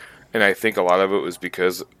they had, and I think a lot of it was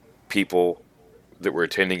because people that were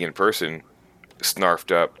attending in person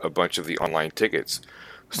snarfed up a bunch of the online tickets.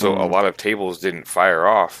 So a lot of tables didn't fire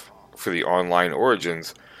off for the online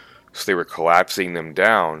Origins, so they were collapsing them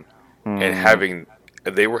down and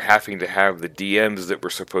they were having to have the DMs that were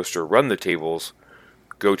supposed to run the tables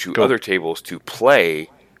go to other tables to play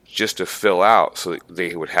just to fill out so that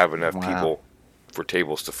they would have enough Wow. people for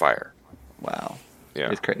tables to fire. Wow, Yeah.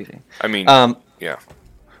 it's crazy. I mean, yeah.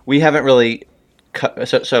 We haven't really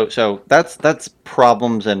so that's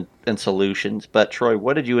problems and solutions. But Troy,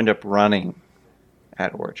 what did you end up running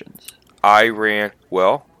at Origins? I ran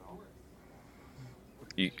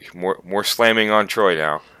more slamming on Troy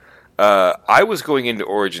now. I was going into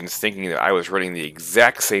Origins thinking that I was running the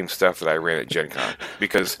exact same stuff that I ran at Gen Con,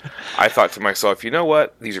 because I thought to myself, you know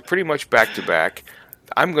what? These are pretty much back to back.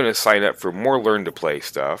 I'm going to sign up for more Learn to Play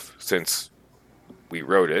stuff since we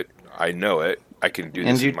wrote it. I know it. I can do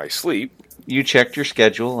this in my sleep. You checked your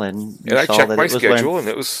schedule and you I saw checked that my it was schedule, and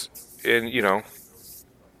it was,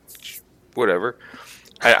 whatever.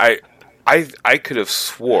 I could have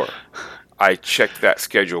swore I checked that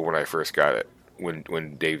schedule when I first got it.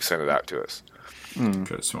 when Dave sent it out to us. Could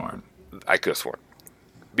have sworn. I could have sworn.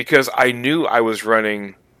 Because I knew I was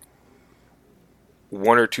running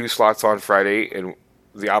 1 or 2 slots on Friday and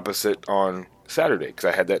the opposite on Saturday, because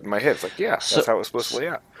I had that in my head. It's like, yeah, that's how it was supposed to lay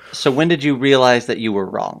out. So when did you realize that you were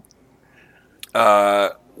wrong?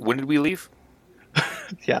 When did we leave?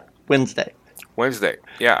 Yeah, Wednesday. Wednesday.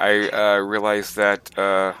 Yeah, I realized that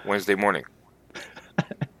Wednesday morning.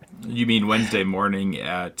 You mean Wednesday morning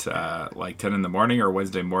at like 10 in the morning, or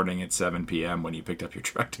Wednesday morning at 7 p.m. when you picked up your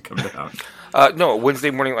truck to come down? No,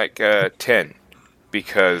 Wednesday morning like 10,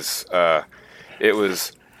 because it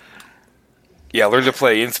was, learn to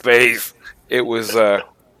play in space. It was, I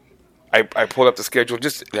pulled up the schedule,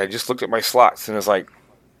 I just looked at my slots, and it's like,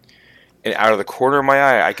 and out of the corner of my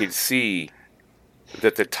eye, I could see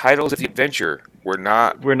that the titles of the adventure were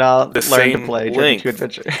not the the same same to play length. to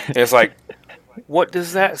adventure. And it's like, what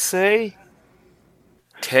does that say?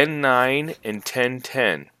 10-9 and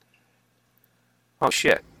 10-10. Oh,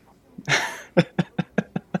 shit.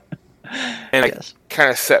 And Yes. I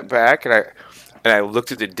kind of sat back, and I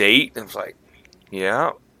looked at the date, and was like,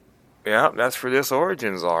 yeah, that's for this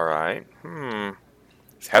Origins, all right. It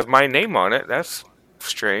has my name on it. That's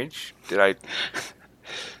strange.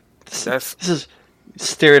 This is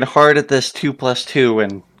staring hard at this 2 plus 2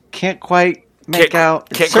 and can't quite make out.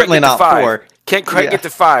 It's certainly quite get not to 5. 4. Can't quite get to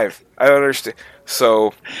 5. I don't understand.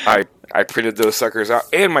 So I printed those suckers out,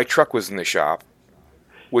 and my truck was in the shop,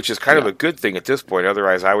 which is kind of a good thing at this point.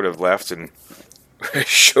 Otherwise, I would have left and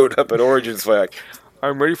showed up at Origins like,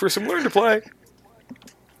 I'm ready for some Learn to Play.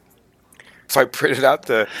 So I printed out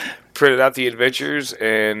the adventures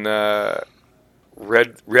and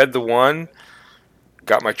read the one.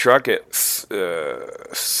 Got my truck at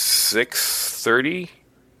 6:30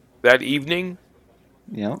 that evening.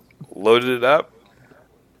 Yeah. Loaded it up.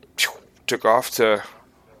 Took off to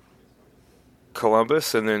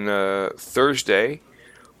Columbus, and then Thursday,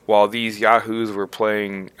 while these yahoos were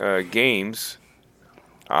playing games,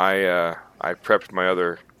 I prepped my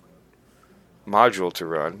other module to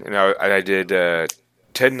run, and I did 10-9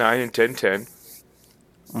 and 10-10.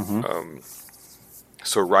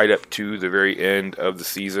 So right up to the very end of the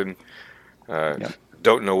season.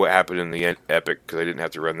 Don't know what happened in the Epic, because I didn't have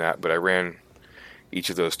to run that, but I ran each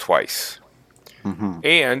of those twice.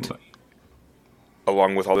 And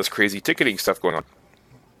along with all this crazy ticketing stuff going on,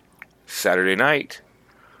 Saturday night,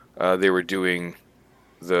 they were doing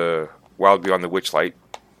the Wild Beyond the Witchlight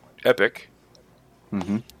Epic,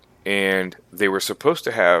 and they were supposed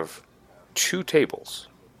to have 2 tables,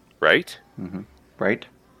 right? Right.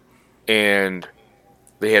 And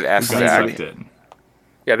they had asked Got Zach. sucked in.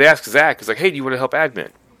 Yeah, they asked Zach. It's like, hey, do you want to help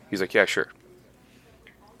admin? He's like, yeah, sure.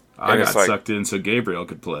 I And got it's like- sucked in so Gabriel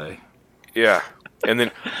could play. Yeah. And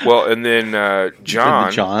then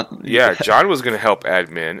John. John. Yeah, John was going to help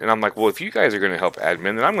admin. And I'm like, well, if you guys are going to help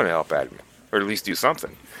admin, then I'm going to help admin. Or at least do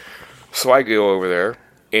something. So I go over there,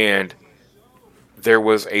 and there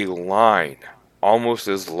was a line almost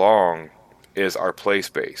as long as our play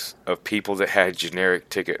space of people that had generic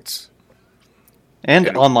tickets.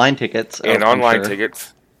 And online tickets. And I'm online sure.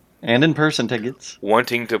 tickets. And in-person tickets.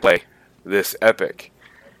 Wanting to play this Epic.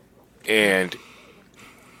 And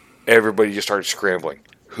everybody just started scrambling.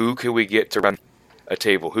 Who can we get to run a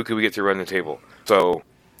table? Who can we get to run the table? So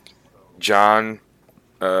John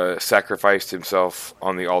sacrificed himself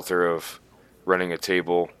on the altar of running a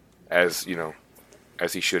table, as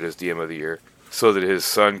as he should, as DM of the year, so that his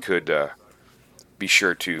son could be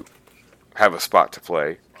sure to have a spot to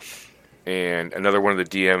play. And another one of the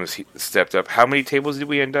DMs stepped up. How many tables did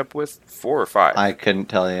we end up with? 4 or 5? I couldn't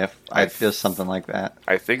tell you. It was something like that.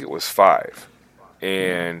 I think it was 5.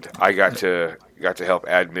 And I got to help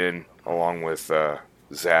admin along with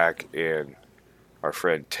Zach and our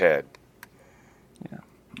friend Ted.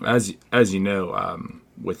 As you know,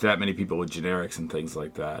 with that many people with generics and things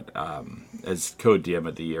like that, as Code DM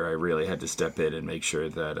of the Year, I really had to step in and make sure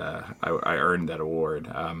that I earned that award.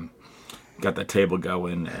 Got that table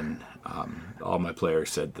going, and all my players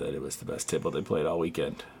said that it was the best table they played all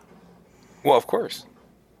weekend. Well, of course.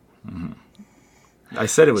 I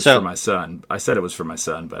said it was for my son.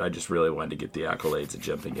 But I just really wanted to get the accolades of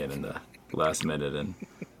jumping in the last minute and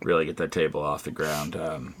really get that table off the ground.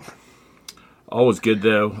 All was good,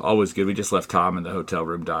 though. All was good. We just left Tom in the hotel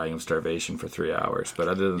room dying of starvation for 3 hours. But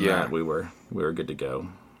other than that, we were good to go.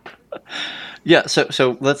 Yeah,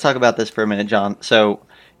 so let's talk about this for a minute, John. So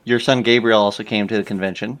your son Gabriel also came to the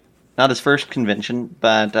convention. Not his first convention,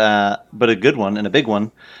 but a good one and a big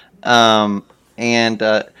one. And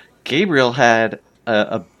Gabriel had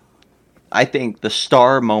I think the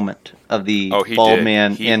star moment of the Bald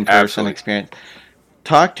Man in-person experience.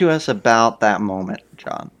 talk to us about that moment,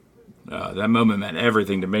 John. That moment meant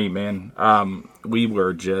everything to me, man. We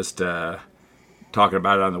were just talking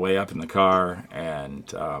about it on the way up in the car,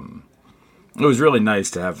 and it was really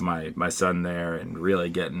nice to have my son there and really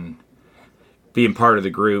being part of the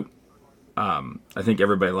group. I think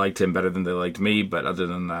everybody liked him better than they liked me, but other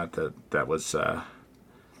than that, that was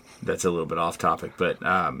that's a little bit off topic.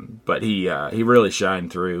 But he really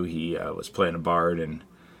shined through. He was playing a bard and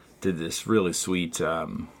did this really sweet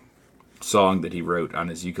song that he wrote on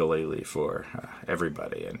his ukulele for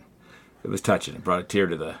everybody, and it was touching. It brought a tear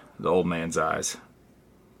to the old man's eyes.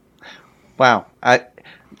 Wow.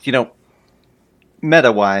 You know,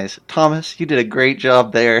 meta wise, Thomas, you did a great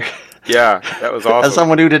job there. Yeah, that was As awesome.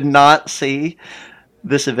 someone who did not see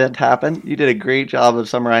this event happen, you did a great job of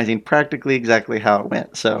summarizing practically exactly how it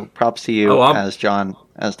went. So props to Oh, you as John,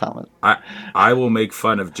 as Thomas. I will make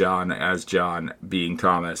fun of John as John being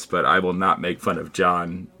Thomas, but I will not make fun of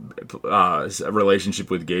John relationship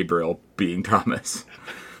with Gabriel being Thomas.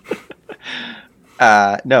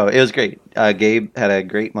 No, it was great. Gabe had a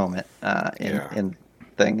great moment in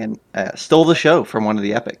thing and stole the show from one of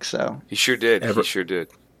the epics. So He sure did. He sure did.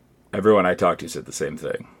 Everyone I talked to said the same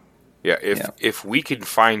thing. Yeah, if we can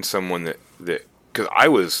find someone that because I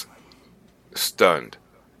was stunned.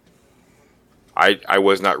 I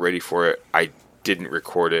was not ready for it. I didn't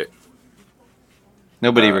record it.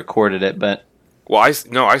 nobody recorded it, but Well, I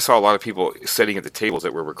saw a lot of people sitting at the tables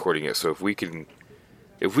that were recording it. So if we can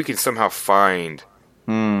somehow find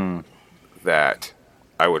that,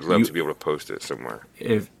 I would love to be able to post it somewhere.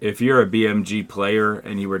 If you're a BMG player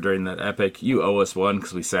and you were during that epic, you owe us one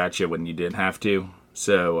because we sat you when you didn't have to.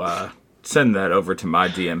 So send that over to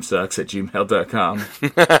mydmsucks@gmail.com.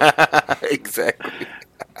 Exactly.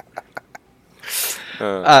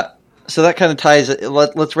 so that kind of ties.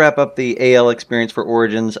 Let's wrap up the AL experience for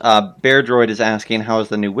Origins. Bear Droid is asking, how is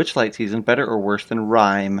the new Witchlight season, better or worse than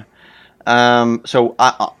Rime?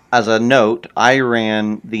 As a note, I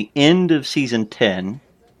ran the end of season 10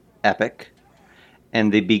 epic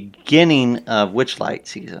and the beginning of Witchlight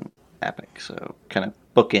season epic. So kind of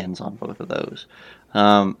bookends on both of those.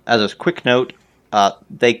 As a quick note,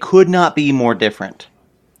 they could not be more different.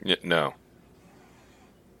 No.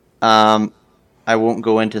 I won't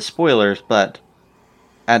go into spoilers, but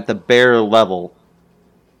at the bare level,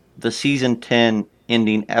 the season 10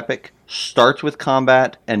 ending epic starts with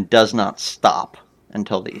combat and does not stop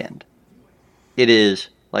until the end. It is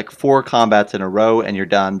like 4 combats in a row and you're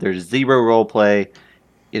done. There's 0 role play.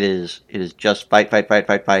 It is just fight,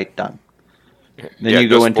 done. Then you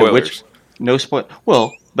go into spoilers. no spoil.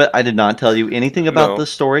 Well, but I did not tell you anything about No. the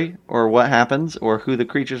story or what happens or who the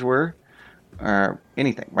creatures were or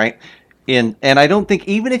anything, right? And I don't think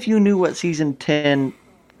even if you knew what season 10,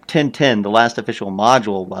 the last official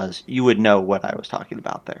module was, you would know what I was talking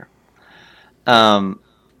about there.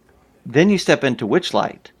 Then you step into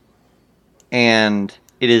Witchlight, and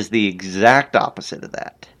it is the exact opposite of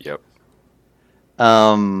that. Yep.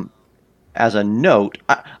 As a note,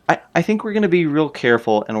 I think we're going to be real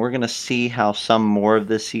careful, and we're going to see how some more of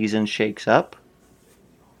this season shakes up.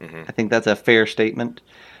 Mm-hmm. I think that's a fair statement.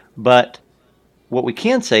 But what we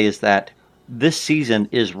can say is that this season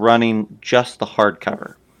is running just the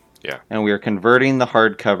hardcover. Yeah. And we are converting the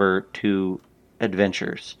hardcover to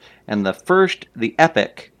adventures. And the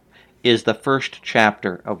epic is the first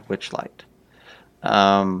chapter of Witchlight.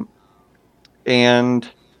 And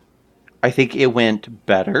I think it went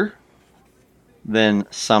better than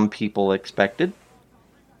some people expected.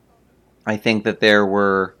 I think that there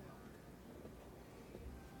were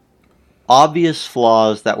obvious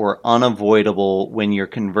flaws that were unavoidable when you're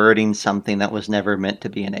converting something that was never meant to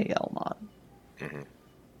be an AL mod.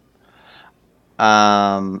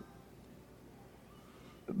 Mm-hmm.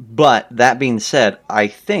 But that being said, I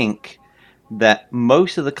think that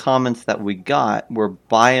most of the comments that we got were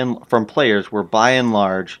from players were by and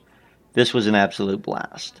large, this was an absolute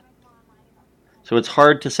blast. So it's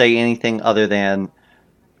hard to say anything other than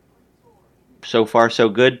so far so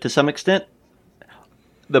good to some extent.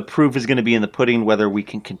 The proof is going to be in the pudding whether we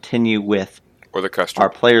can continue with Or the custard. our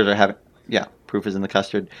players are having proof is in the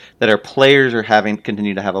custard that our players are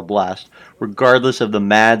continue to have a blast regardless of the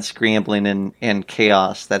mad scrambling and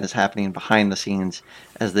chaos that is happening behind the scenes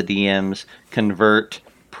as the DMs convert,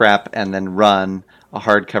 prep, and then run a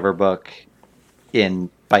hardcover book in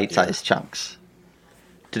bite-sized chunks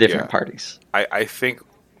to different parties. I think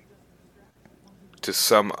to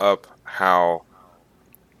sum up how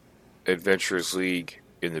Adventurers League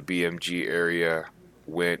in the BMG area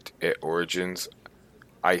went at Origins,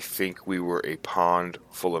 I think we were a pond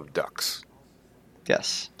full of ducks.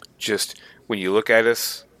 Yes. Just when you look at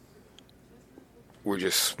us, were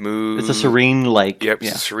just smooth. It's a serene lake. Yep,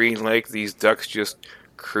 Yeah. serene lake. These ducks just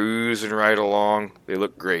cruising right along. They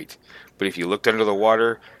look great. But if you looked under the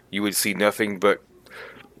water, you would see nothing but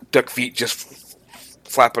duck feet just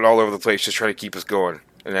flapping all over the place, just trying to keep us going.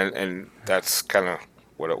 And that's kind of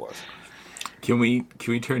what it was. Can we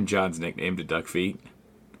turn John's nickname to Duck Feet?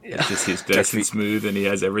 It's just he's Duck nice and Feet. smooth and he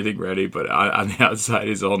has everything ready, but on the outside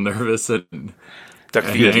he's all nervous and Duck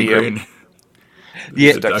and feet angry. DM. And Yeah.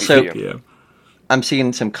 he's a Duck Duck So Feet Feet, yeah. I'm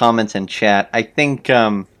seeing some comments in chat. I think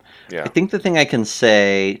Yeah. the thing I can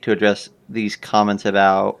say to address these comments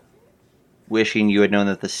about wishing you had known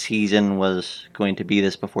that the season was going to be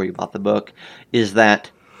this before you bought the book is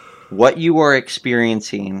that what you are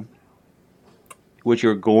experiencing, what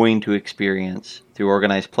you're going to experience through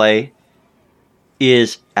organized play,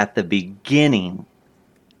 is at the beginning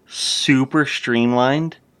super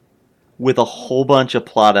streamlined with a whole bunch of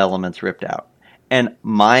plot elements ripped out. And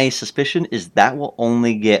my suspicion is that will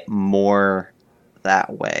only get more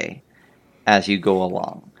that way as you go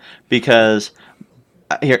along. Because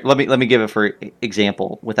here, let me give it for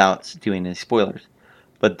example without doing any spoilers.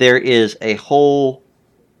 But there is a whole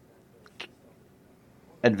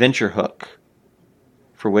adventure hook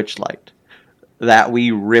for Witchlight that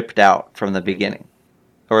we ripped out from the beginning.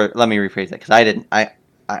 Or let me rephrase that, because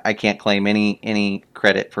I can't claim any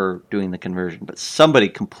credit for doing the conversion, but somebody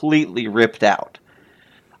completely ripped out.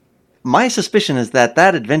 My suspicion is that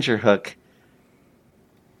adventure hook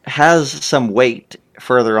has some weight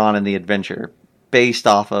further on in the adventure based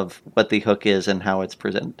off of what the hook is and how it's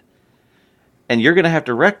presented. And you're going to have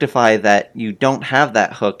to rectify that you don't have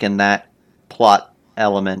that hook in that plot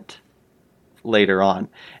element later on.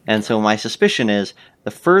 And so my suspicion is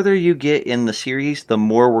the further you get in the series, the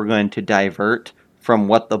more we're going to divert from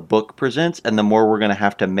what the book presents, and the more we're going to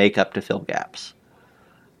have to make up to fill gaps.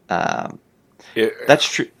 That's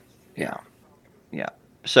true. Yeah. Yeah.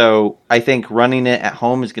 So I think running it at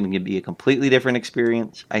home is going to be a completely different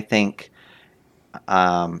experience. I think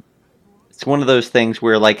it's one of those things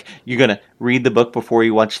where, like, you're going to read the book before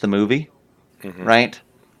you watch the movie, right?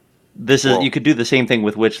 You could do the same thing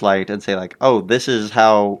with Witchlight and say, like, oh, this is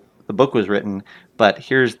how the book was written, but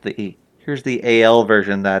here's the AL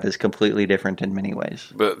version that is completely different in many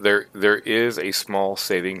ways. But there is a small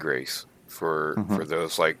saving grace for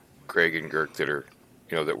those like Greg and Girk that are,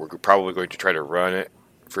 that we're probably going to try to run it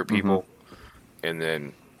for people, and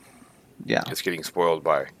then it's getting spoiled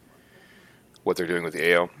by what they're doing with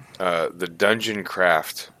the AL. The Dungeon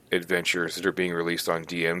Craft adventures that are being released on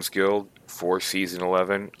DM's Guild for Season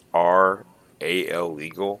 11 are AL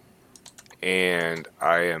legal, and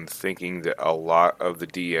I am thinking that a lot of the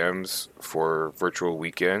DMs for virtual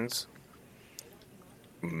weekends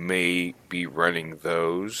may be running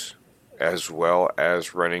those as well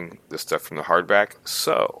as running the stuff from the hardback.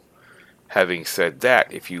 So, having said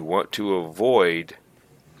that, if you want to avoid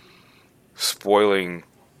spoiling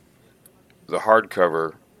the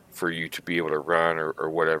hardcover for you to be able to run or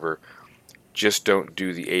whatever, just don't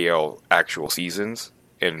do the AL actual seasons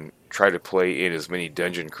and try to play in as many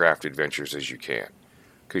Dungeon Craft adventures as you can,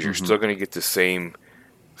 because you're still going to get the same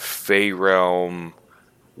Fey Realm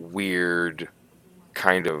weird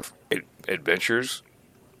kind of adventures,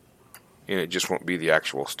 and it just won't be the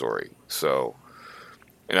actual story. So,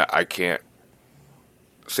 and I can't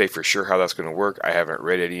say for sure how that's going to work. I haven't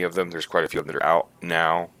read any of them. There's quite a few of them that are out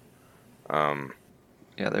now.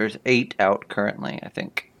 Yeah, there's 8 out currently, I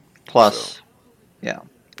think. Plus, yeah.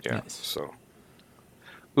 Nice. So.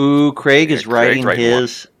 Ooh, Craig is writing writing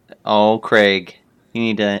his. Oh, Craig, you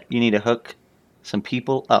need to hook some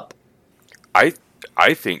people up. I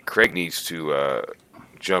think Craig needs to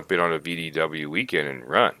jump in on a VDW weekend and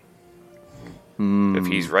run. If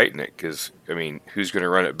he's writing it, because, I mean, who's going to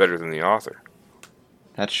run it better than the author?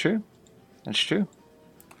 That's true. That's true.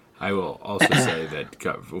 I will also say that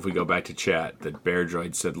if we go back to chat, that Bear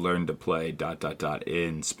Droid said learn to play ...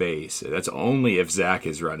 in space. That's only if Zach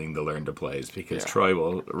is running the learn to plays, because Troy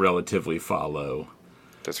will relatively follow.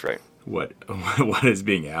 That's right. What is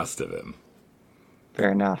being asked of him.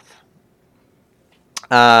 Fair enough.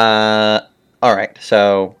 All right,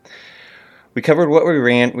 so we covered what we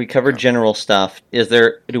ran. We covered general stuff.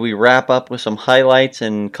 Do we wrap up with some highlights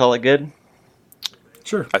and call it good?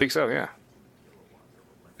 Sure. I think so, yeah.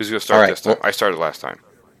 Who's going to start this time? Well, I started last time.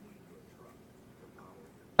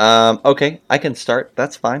 Okay, I can start.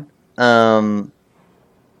 That's fine.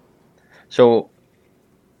 So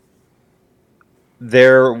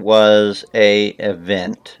there was a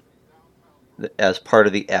event as part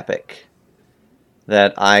of the Epic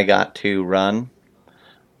that I got to run.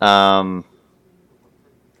 Let's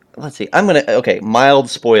see. Mild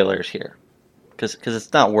spoilers here, because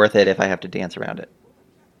it's not worth it if I have to dance around it.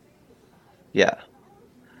 Yeah.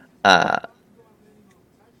 Uh,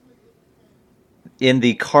 in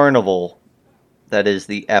the carnival, that is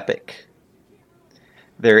the epic,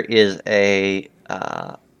 there is a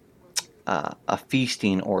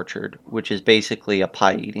feasting orchard, which is basically a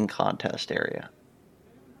pie eating contest area.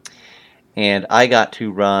 And I got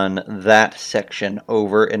to run that section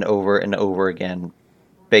over and over and over again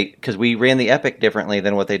because we ran the epic differently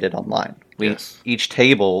than what they did online. Yes. Each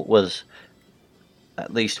table was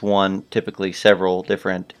at least one, typically several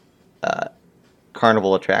different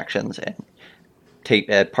carnival attractions, and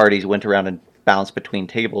parties went around and bounced between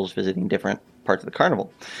tables visiting different parts of the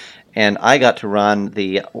carnival. And I got to run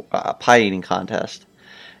the pie eating contest,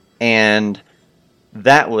 and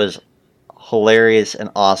that was hilarious and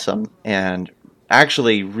awesome, and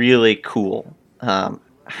actually really cool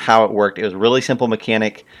how it worked. It was a really simple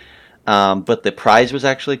mechanic, but the prize was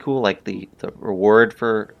actually cool. Like the reward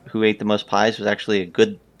for who ate the most pies was actually a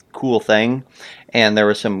good, cool thing, and there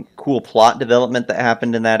was some cool plot development that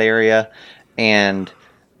happened in that area, and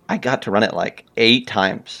I got to run it like 8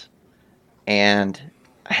 times, and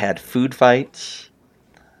I had food fights.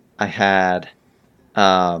 I had,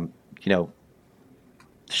 you know,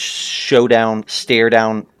 showdown, stare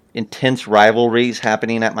down, intense rivalries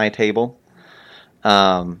happening at my table.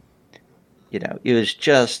 It was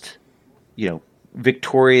just,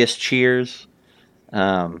 victorious cheers.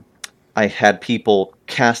 I had people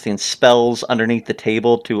casting spells underneath the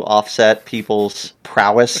table to offset people's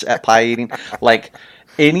prowess at pie eating. Like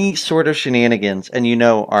any sort of shenanigans, and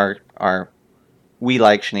we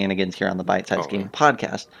like shenanigans here on the Bite Size Gaming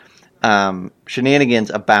Podcast.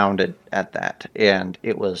 Shenanigans abounded at that, and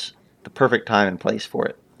it was the perfect time and place for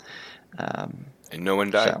it. And no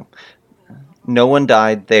one died. So, no one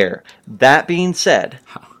died there. That being said,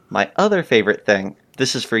 my other favorite thing,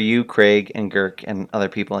 this is for you, Craig and Girk, and other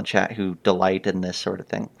people in chat who delight in this sort of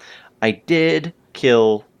thing. I did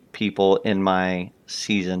kill people in my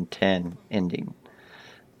Season 10 ending.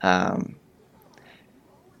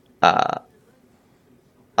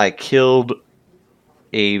 I killed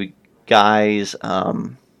a guy's...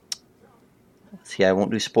 see, I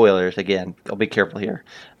won't do spoilers again. I'll be careful here.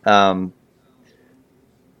 But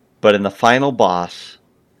in the final boss,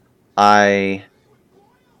 I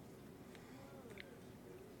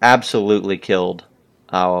absolutely killed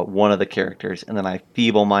one of the characters, and then I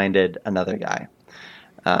feeble-minded another guy.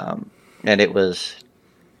 And it was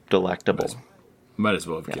delectable. Might as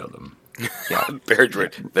well have killed him. Yeah.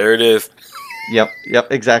 There it is. Yep,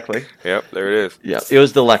 exactly. Yep, there it is. Yeah, it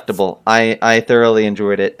was delectable. I thoroughly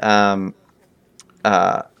enjoyed it. I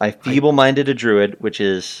feeble-minded a druid, which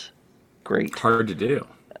is great. Hard to do.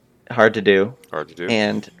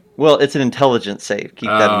 And, well, it's an intelligence save. Keep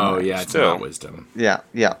that in mind. Oh, yeah, it's not wisdom. Yeah.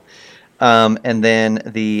 And then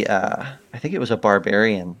I think it was a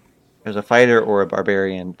barbarian. It was a fighter or a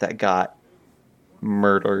barbarian that got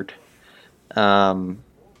murdered. And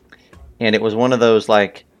it was one of those,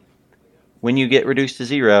 like, when you get reduced to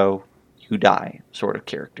 0, you die sort of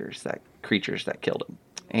creatures that killed him.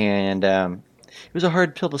 And it was a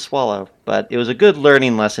hard pill to swallow, but it was a good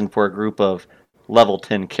learning lesson for a group of level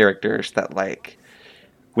 10 characters that, like,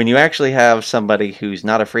 when you actually have somebody who's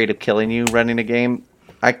not afraid of killing you running a game,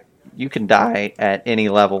 you can die at any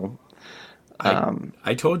level.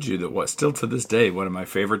 I told you that still to this day, one of my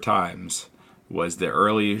favorite times was the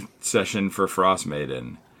early session for Frost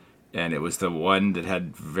Maiden, and it was the one that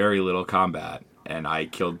had very little combat, and I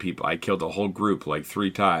killed people. I killed a whole group like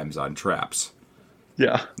 3 times on traps.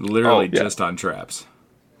 Yeah. Literally just on traps.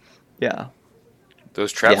 Yeah.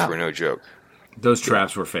 Those traps were no joke. Those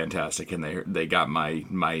traps were fantastic, and they got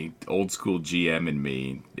my old school GM in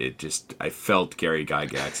me. I felt Gary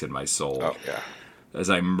Gygax in my soul. Oh, yeah. As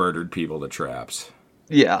I murdered people to traps.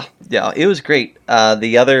 Yeah, it was great.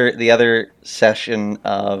 The other session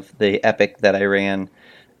of the epic that I ran,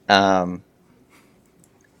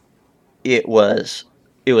 it was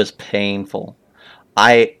painful.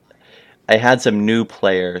 I had some new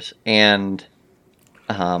players, and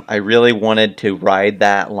I really wanted to ride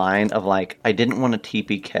that line of, like, I didn't want a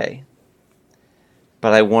TPK,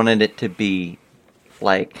 but I wanted it to be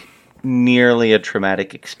like nearly a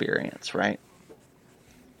traumatic experience, right?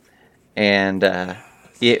 And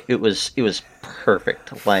it was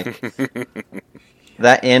perfect. Like,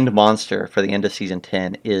 that end monster for the end of Season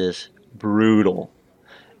 10 is brutal,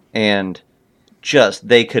 and just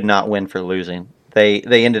they could not win for losing. They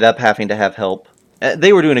ended up having to have help.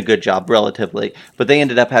 They were doing a good job relatively, but they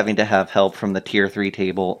ended up having to have help from the Tier 3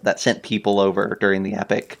 table that sent people over during the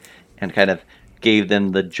epic and kind of gave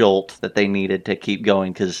them the jolt that they needed to keep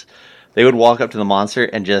going, because they would walk up to the monster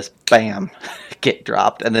and just, bam, get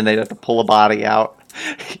dropped, and then they'd have to pull a body out,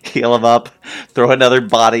 heal him up, throw another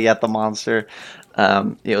body at the monster.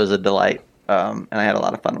 It was a delight, and I had a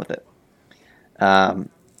lot of fun with it.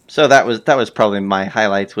 So that was probably my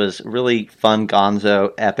highlights. Was really fun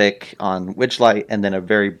Gonzo epic on Witchlight, and then a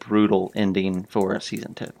very brutal ending for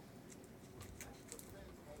season 2.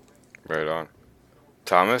 Right on.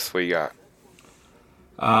 Thomas, what you got?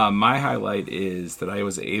 My highlight is that I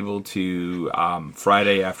was able to,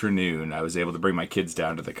 Friday afternoon, I was able to bring my kids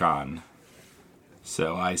down to the con.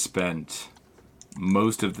 So I spent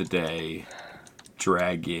most of the day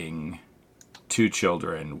dragging 2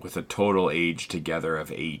 children with a total age together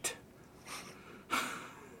of 8.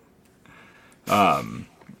 And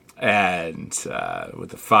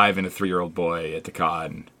with a 5 and a 3-year-old boy at the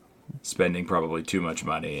con, spending probably too much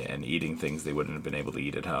money and eating things they wouldn't have been able to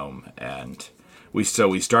eat at home. And we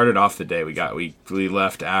started off the day. We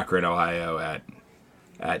left Akron, Ohio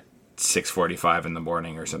at 6:45 in the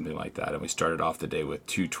morning or something like that, and we started off the day with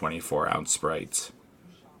 2 24-ounce Sprites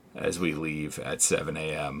as we leave at 7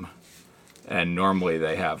 a.m. And normally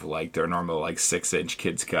they have their normal 6-inch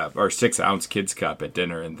kids cup or 6-ounce kids cup at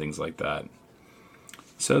dinner and things like that.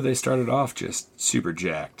 So they started off just super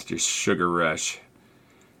jacked, just sugar rush.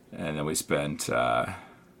 And then we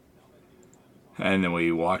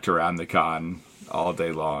we walked around the con all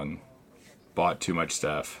day long, bought too much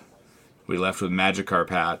stuff. We left with Magikarp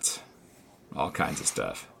hats, all kinds of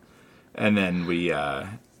stuff. And then we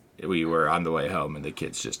were on the way home and the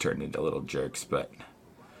kids just turned into little jerks. But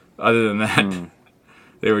other than that,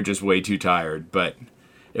 they were just way too tired. But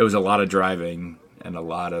it was a lot of driving and a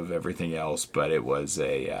lot of everything else. But it was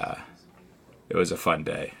a fun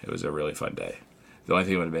day. It was a really fun day. The only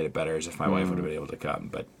thing that would have made it better is if my wife would have been able to come,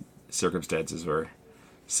 but circumstances were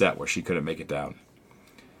set where she couldn't make it down.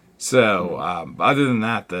 So, other than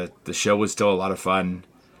that, the show was still a lot of fun.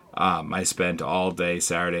 I spent all day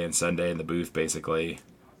Saturday and Sunday in the booth, basically,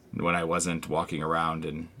 when I wasn't walking around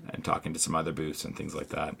and talking to some other booths and things like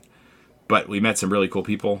that. But we met some really cool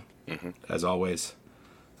people, as always.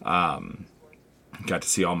 Got to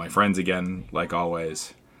see all my friends again, like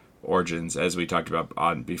always. Origins, as we talked about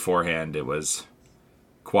on beforehand, it was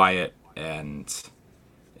quiet, and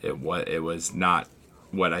it was not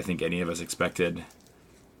what I think any of us expected.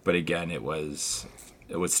 But again, it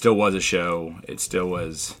still was a show. It still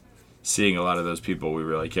was seeing a lot of those people we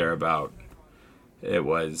really care about. It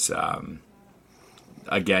was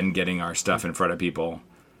again getting our stuff in front of people.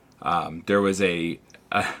 There was I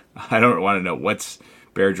don't want to know what's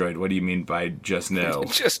Bear Droid. What do you mean by just no?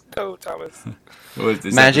 Just no, Thomas.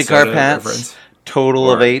 Magikarp hats.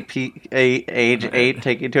 Total of age 8,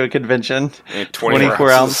 take you to a convention.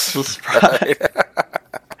 24 ounces Sprite.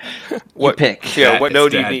 What you pick? Yeah, what no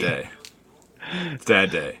do you need? It's Dad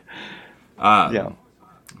Day. Yeah.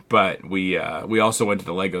 But we also went to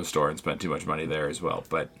the Lego store and spent too much money there as well.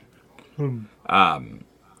 But it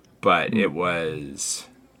was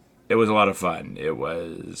a lot of fun. It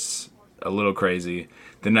was a little crazy.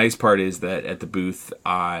 The nice part is that at the booth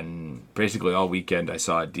on basically all weekend, I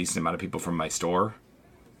saw a decent amount of people from my store.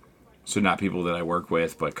 So not people that I work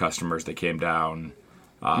with, but customers that came down,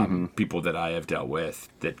 people that I have dealt with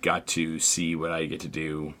that got to see what I get to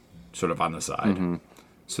do sort of on the side.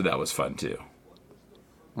 So that was fun too.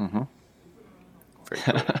 Very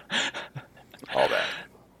cool. All that.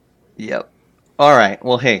 Yep. All right.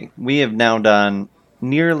 Well, hey, we have now done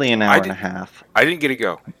nearly an hour and a half. I didn't get to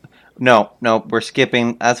go. No, we're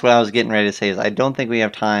skipping. That's what I was getting ready to say. Is I don't think we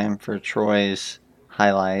have time for Troy's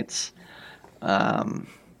highlights.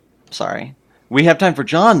 Sorry. We have time for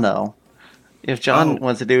John, though. If John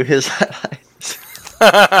wants to do his highlights.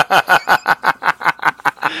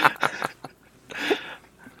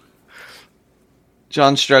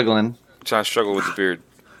 John's struggling. John struggled with the beard.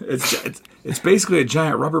 It's basically a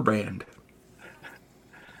giant rubber band.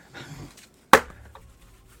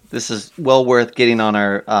 This is well worth getting on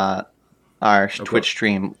our Twitch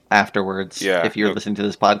stream afterwards. Yeah. If you're listening to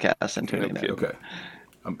this podcast and tuning in. Okay.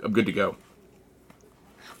 I'm good to go.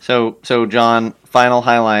 So John, final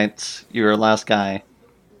highlights. You're last guy.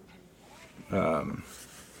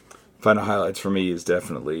 Final highlights for me is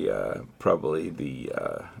definitely probably the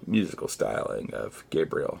musical styling of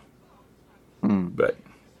Gabriel. But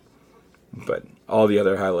all the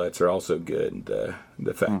other highlights are also good.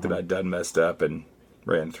 The fact that I'd done messed up and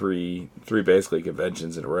ran three basically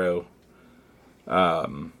conventions in a row.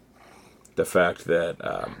 The fact that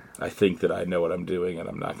I think that I know what I'm doing and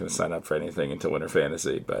I'm not going to sign up for anything until Winter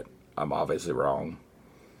Fantasy, but I'm obviously wrong.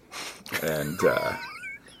 And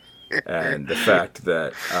And the fact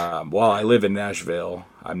that while I live in Nashville,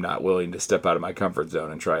 I'm not willing to step out of my comfort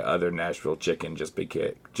zone and try other Nashville chicken just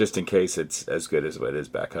in case it's as good as what it is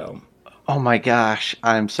back home. Oh my gosh,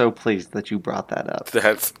 I'm so pleased that you brought that up.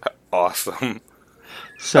 That's awesome.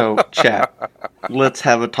 So, chat, let's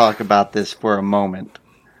have a talk about this for a moment.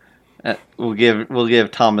 We'll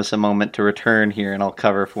give Thomas a moment to return here, and I'll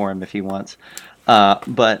cover for him if he wants.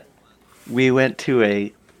 But we went to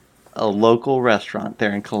a local restaurant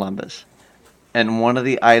there in Columbus, and one of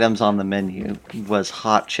the items on the menu was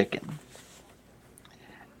hot chicken,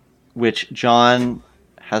 which John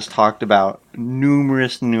has talked about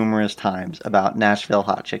numerous times about Nashville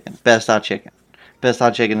hot chicken. Best hot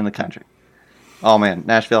chicken in the country. Oh man,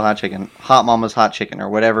 Nashville hot chicken, Hot Mama's hot chicken, or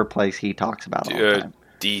whatever place he talks about all the time.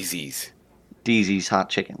 DZ's. DZ's hot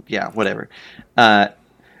chicken, yeah, whatever. So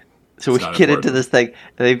It's we not get into important. this thing, and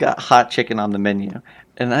they've got hot chicken on the menu,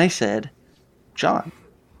 and I said, John,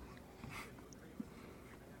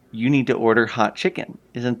 you need to order hot chicken.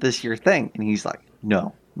 Isn't this your thing? And he's like,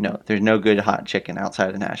 no, there's no good hot chicken outside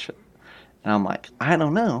of Nashville. And I'm like, I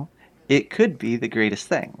don't know. It could be the greatest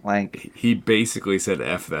thing. Like, He basically said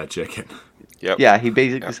F that chicken. Yep. yeah, he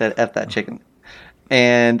basically Yep. said, F that chicken.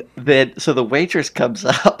 And then, so the waitress comes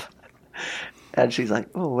up, and she's like,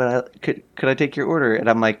 oh, could I take your order? And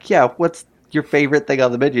I'm like, yeah, what's your favorite thing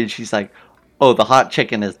on the menu? And she's like, oh, the hot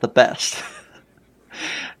chicken is the best.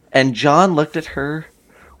 And John looked at her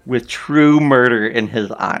with true murder in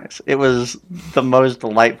his eyes. It was the most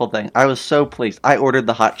delightful thing. I was so pleased. I ordered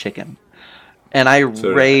the hot chicken, and I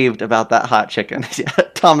So- raved about that hot chicken.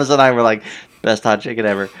 Thomas and I were like, best hot chicken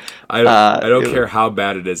ever. I don't it- care how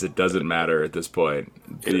bad it is. It doesn't matter at this point.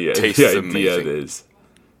 It tastes the idea amazing.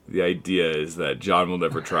 the idea is that John will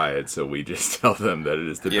never try it, so we just tell them that it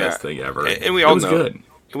is the Yeah. best thing ever. And we It all was know. good.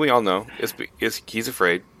 We all know. He's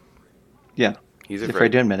afraid. Yeah. He's He's afraid.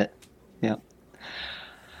 afraid to admit it. Yeah.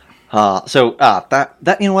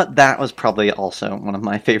 That you know what, that was probably also one of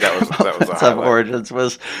my favorite That was a moments of highlight. Origins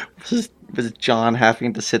was John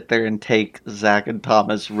having to sit there and take Zach and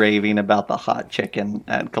Thomas raving about the hot chicken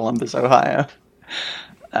at Columbus, Ohio.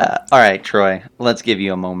 All right, Troy, let's give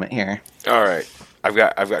you a moment here. All right. I've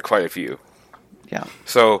got quite a few. Yeah,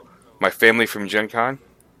 So my family from Gen Con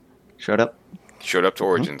showed up. showed up to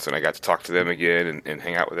Origins, and I got to talk to them again and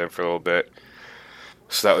hang out with them for a little bit.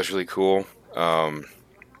 So that was really cool.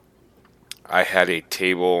 I had a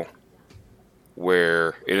table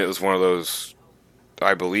where, and it was one of those,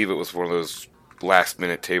 I believe it was one of those last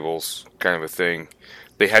minute tables kind of a thing.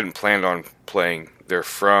 They hadn't planned on playing. They're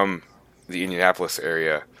from the Indianapolis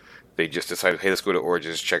area. They just decided, hey, let's go to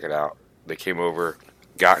Origins, check it out. They came over,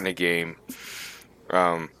 got in a game.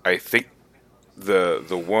 I think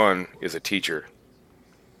the one is a teacher.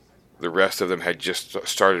 The rest of them had just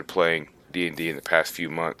started playing D&D in the past few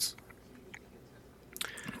months.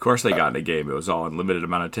 Of course, they got in a game. It was all unlimited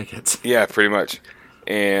amount of tickets. Yeah, pretty much.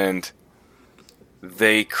 And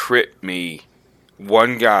they crit me.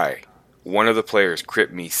 One guy, one of the players,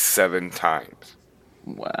 crit me 7 times.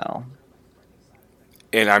 Wow.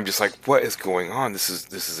 And I'm just like, what is going on? This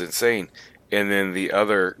is insane. And then the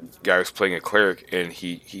other guy was playing a cleric, and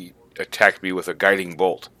he attacked me with a guiding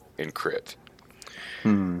bolt and crit.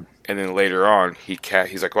 And then later on,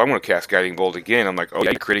 he's like, well, I'm going to cast guiding bolt again. I'm like, oh,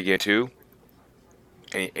 yeah, you crit again too?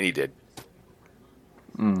 And he did.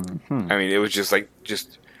 I mean, it was just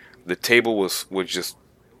the table was just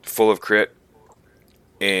full of crit,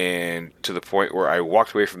 and to the point where I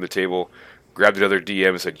walked away from the table, grabbed another DM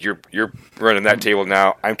and said, "You're running that table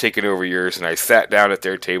now. I'm taking over yours." And I sat down at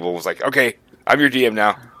their table and was like, "Okay, I'm your DM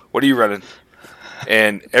now. What are you running?"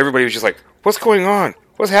 And everybody was just like, "What's going on?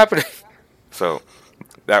 What's happening?" So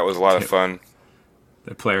that was a lot of fun.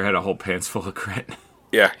 The player had a whole pants full of crit.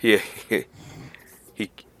 Yeah, he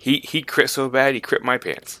crit so bad he crit my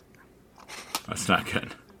pants. That's not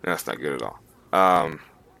good. That's not good at all.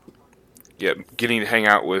 Yeah, getting to hang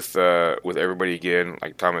out with everybody again,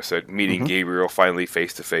 like Thomas said, meeting Gabriel finally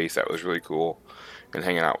face to face, that was really cool, and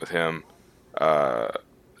hanging out with him.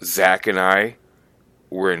 Zach and I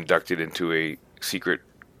were inducted into a secret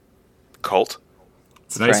cult.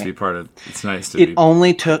 It's nice Right. to be part of. It's nice to It be.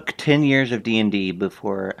 only took 10 years of D&D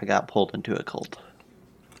before I got pulled into a cult.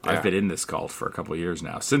 Yeah. I've been in this cult for a couple of years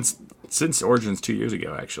now, since Origins 2 years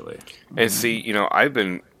ago, actually. And see,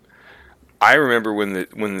 I remember when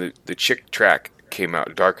the Chick track came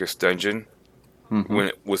out, Darkest Dungeon, when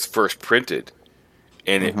it was first printed,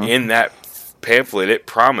 and in that pamphlet it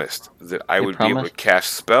promised that I would be able to promised?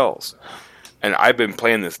 cast spells. And I've been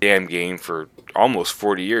playing this damn game for almost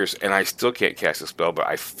 40 years, and I still can't cast a spell, but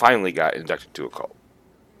I finally got inducted to a cult.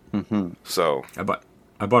 So,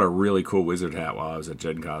 I I bought a really cool wizard hat while I was at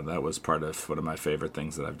Gen Con. That was part of one of my favorite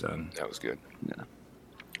things that I've done. That was good.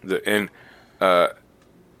 Yeah.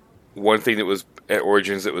 One thing that was at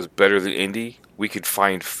Origins that was better than Indy, we could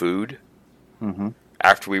find food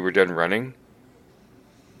after we were done running.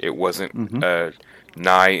 It wasn't a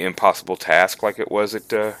nigh impossible task like it was at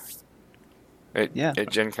Gen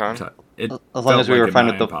Con. It As long as we felt were like fine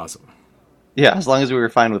a with the impossible. Yeah, as long as we were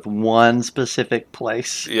fine with one specific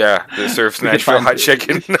place. Yeah, that serves We could Nashville find- hot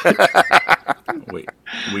chicken.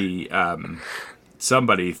 We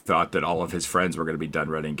somebody thought that all of his friends were going to be done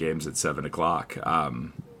running games at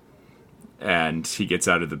 7:00. And he gets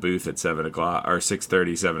out of the booth at 7:00 or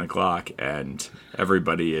 6:30, 7:00, and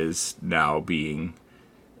everybody is now being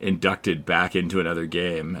inducted back into another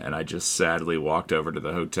game. And I just sadly walked over to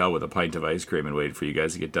the hotel with a pint of ice cream and waited for you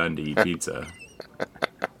guys to get done to eat pizza.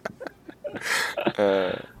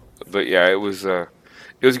 But yeah, it was good.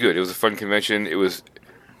 It was a fun convention.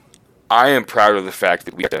 I am proud of the fact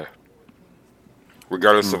that we had to,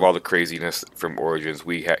 regardless of all the craziness from Origins,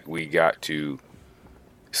 we got to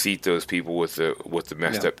seat those people with the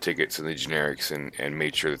messed up tickets and the generics and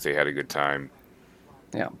made sure that they had a good time.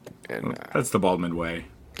 Yeah. And That's the Baldwin way.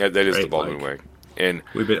 that is the right, Baldwin like- way. And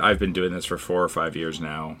I've been doing this for 4 or 5 years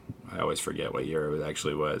now. I always forget what year it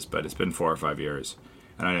actually was, but it's been 4 or 5 years.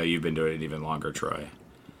 And I know you've been doing it even longer, Troy.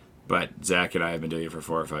 But Zach and I have been doing it for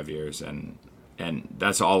 4 or 5 years, and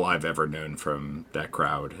that's all I've ever known from that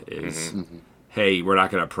crowd is, hey, we're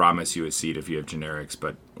not going to promise you a seat if you have generics,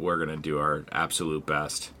 but we're going to do our absolute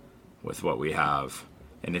best with what we have.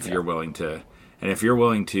 And if you're willing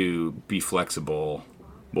to be flexible,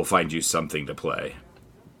 we'll find you something to play.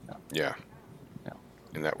 yeah.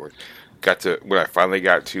 And that worked. When I finally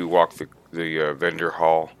got to walk the vendor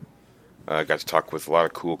hall, I got to talk with a lot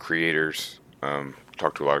of cool creators,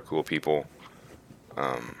 talk to a lot of cool people.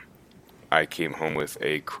 I came home with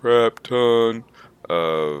a crap ton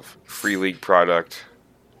of Free League product.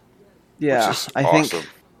 Yeah, which is I awesome. think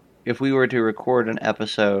if we were to record an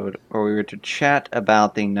episode or we were to chat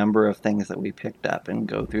about the number of things that we picked up and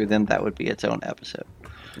go through them, that would be its own episode.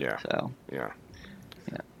 Yeah. So, Yeah.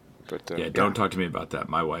 yeah. But Don't talk to me about that.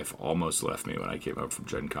 My wife almost left me when I came up from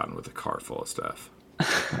Gen Con with a car full of stuff.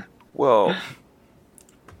 Well,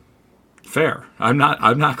 Fair. I'm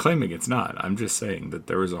not claiming it's not. I'm just saying that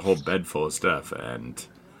there was a whole bed full of stuff, and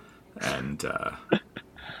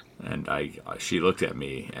she looked at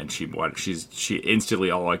me and she instantly,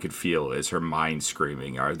 all I could feel is her mind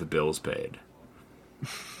screaming, "Are the bills paid?"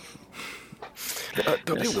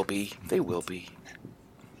 they will be. They will be.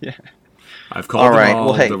 Yeah. I've called All them right, all.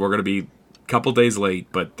 well, hey. That we're going to be a couple days late,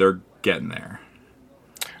 but they're getting there.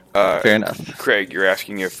 Fair enough. Craig, you're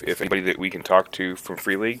asking if anybody that we can talk to from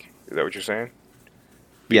Free League. Is that what you're saying?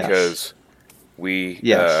 Yes. Because we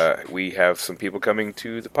Yes. we have some people coming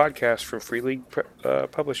to the podcast from Free League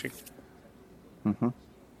Publishing.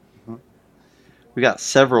 We got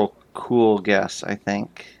several cool guests, I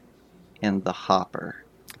think, in the hopper.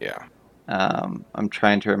 Yeah. I'm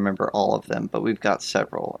trying to remember all of them, but we've got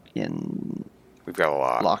several We've got a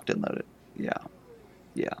lot. locked and loaded. Yeah.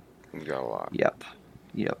 We've got a lot. Yep.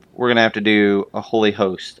 We're going to have to do a holy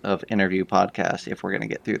host of interview podcasts if we're going to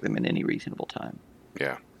get through them in any reasonable time.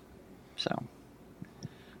 Yeah. So,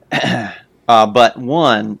 but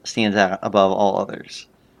one stands out above all others,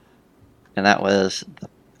 and that was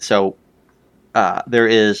there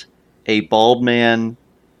is a bald man.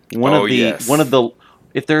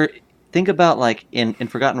 Think about like in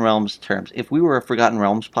Forgotten Realms terms. If we were a Forgotten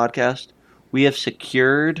Realms podcast, we have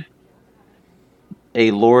secured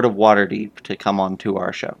a Lord of Waterdeep to come on to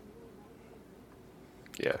our show.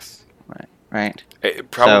 Yes. Right.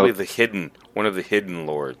 Probably one of the hidden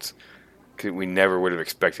lords. 'Cause we never would have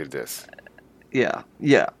expected this. Yeah.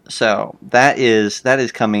 So that is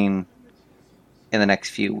coming in the next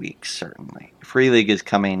few weeks, certainly. Free League is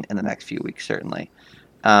coming in the next few weeks, certainly.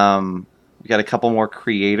 We got a couple more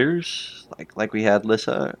creators, like we had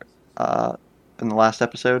Lissa in the last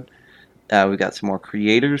episode. We got some more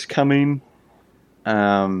creators coming,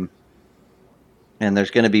 and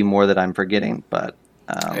there's going to be more that I'm forgetting. But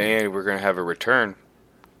And we're going to have a return.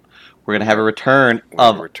 we're going to have a return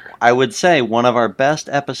I would say, one of our best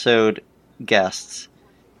episode guests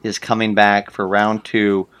is coming back for round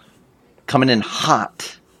 2, coming in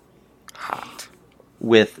hot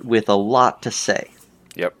with a lot to say.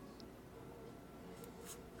 Yep.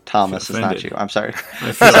 Thomas, I feel it's not offended. you. I'm sorry.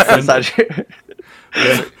 I feel It's not offended.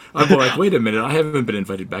 you. I'm like, wait a minute, I haven't been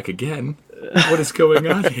invited back again. What is going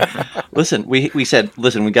on here? Listen, we said,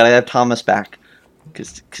 we got to have Thomas back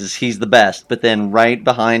because he's the best. But then right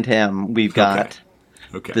behind him, we've got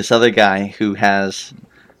Okay. this other guy who has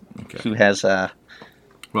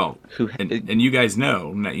Well, who and you guys know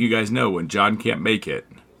when John can't make it,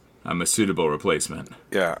 I'm a suitable replacement.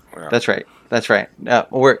 Yeah. That's right. That's right.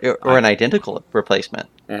 Or an identical replacement.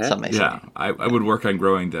 Some may say. Yeah, I would work on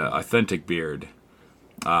growing the authentic beard.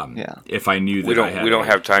 Yeah. If I knew that We don't- I had we don't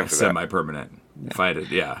have time for that. semi-permanent. If I had a,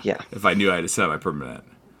 Yeah. if I knew I had a semi-permanent,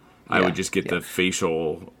 I Yeah, would just get yeah. the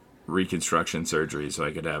facial reconstruction surgery so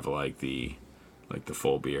I could have like the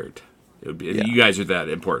full beard. It would be, Yeah. You guys are that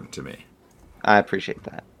important to me. I appreciate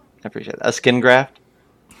that. A skin graft.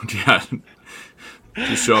 Yeah.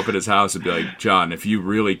 Just show up at his house and be like, John, if you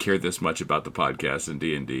really care this much about the podcast and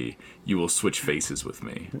D&D, you will switch faces with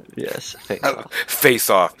me. Yes. Face off. Face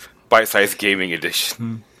Off, Bite-Sized Gaming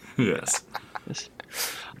Edition. Yes.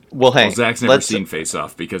 Well, hey, Well, Zach's never let's- seen Face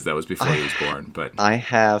Off because that was before he was born. But I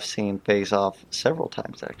have seen Face Off several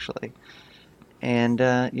times actually, and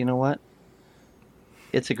you know what?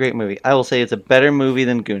 It's a great movie. I will say it's a better movie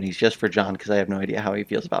than Goonies, just for John, because I have no idea how he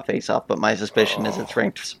feels about Face Off. But my suspicion is it's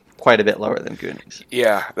ranked quite a bit lower than Goonies.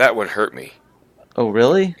 Yeah, that would hurt me. Oh,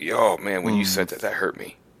 really? Oh man, when you said that hurt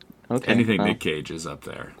me. Okay. anything well, Nick Cage is up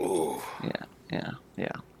there. Ooh.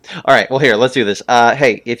 Yeah. All right, well, here, let's do this.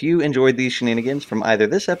 Hey, if you enjoyed these shenanigans from either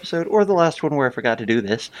this episode or the last one where I forgot to do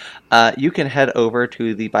this, you can head over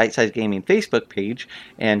to the Bite Size Gaming Facebook page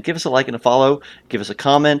and give us a like and a follow, give us a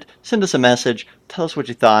comment, send us a message, tell us what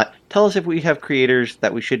you thought, tell us if we have creators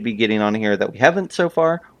that we should be getting on here that we haven't so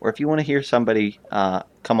far, or if you want to hear somebody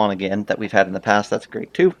come on again that we've had in the past, that's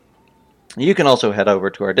great too. You can also head over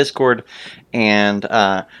to our Discord and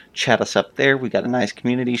chat us up there. We got a nice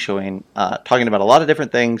community talking about a lot of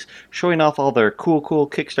different things, showing off all their cool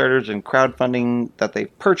Kickstarters and crowdfunding that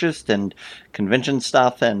they've purchased and convention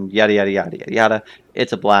stuff and yada yada yada yada yada.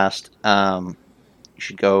 It's a blast. You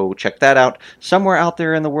should go check that out. Somewhere out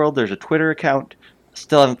there in the world, there's a Twitter account.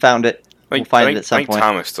 Still haven't found it. We'll find it at some point.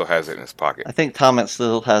 Thomas still has it in his pocket. I think Thomas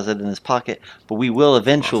still has it in his pocket, but we will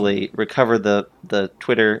eventually recover the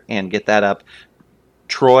Twitter and get that up.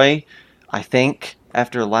 Troy, I think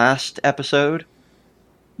after last episode,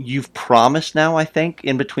 you've promised now, I think,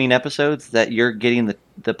 in between episodes that you're getting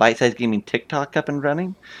the Bite Size Gaming TikTok up and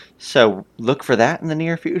running. So look for that in the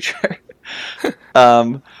near future.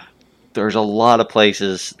 There's a lot of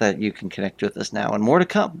places that you can connect with us now and more to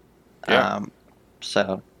come. Yeah.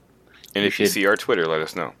 You And if you should- see our Twitter, let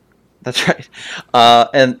us know. That's right.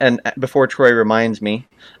 And before Troy reminds me,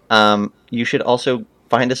 you should also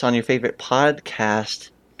find us on your favorite podcast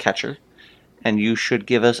catcher, and you should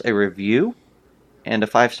give us a review and a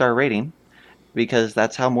 5-star rating, because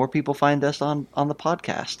that's how more people find us on the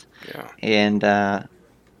podcast. Yeah.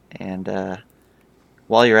 And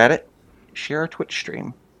while you're at it, share our Twitch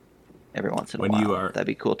stream every once in a while. That'd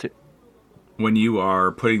be cool too. When you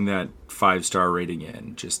are putting that 5-star rating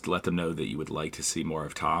in, just let them know that you would like to see more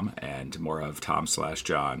of Tom and more of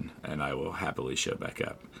Tom/John, and I will happily show back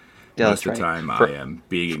up. Yeah, Most of the right. time, I am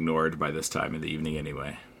being ignored by this time in the evening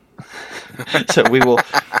anyway. So we will,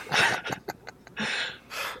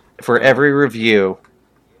 for every review,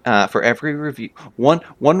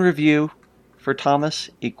 one review for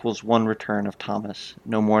Thomas equals one return of Thomas.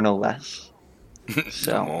 No more, no less.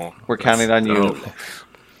 So we're counting on you.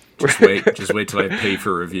 Just wait till I pay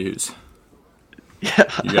for reviews. Yeah.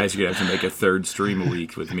 You guys are gonna have to make a third stream a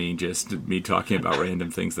week with me talking about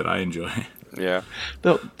random things that I enjoy. Yeah.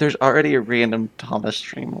 No, there's already a random Thomas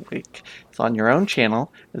stream a week. It's on your own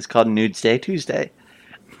channel. It's called Nudes Day Tuesday.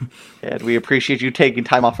 And we appreciate you taking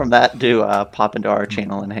time off from that to pop into our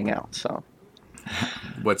channel and hang out. So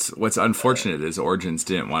What's unfortunate is Origins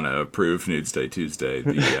didn't want to approve Nudes Day Tuesday,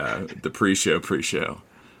 the pre-show.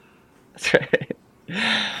 That's right.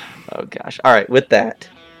 Oh gosh. All right. With that,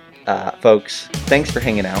 folks, thanks for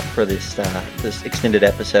hanging out for this extended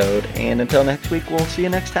episode. And until next week, we'll see you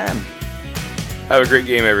next time. Have a great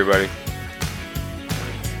game, everybody.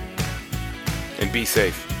 And be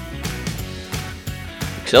safe.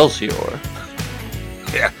 Excelsior.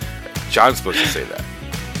 Yeah. John's supposed to say that.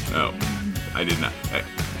 Oh, I did not.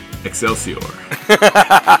 Excelsior.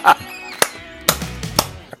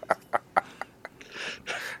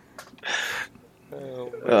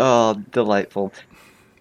 Oh, delightful.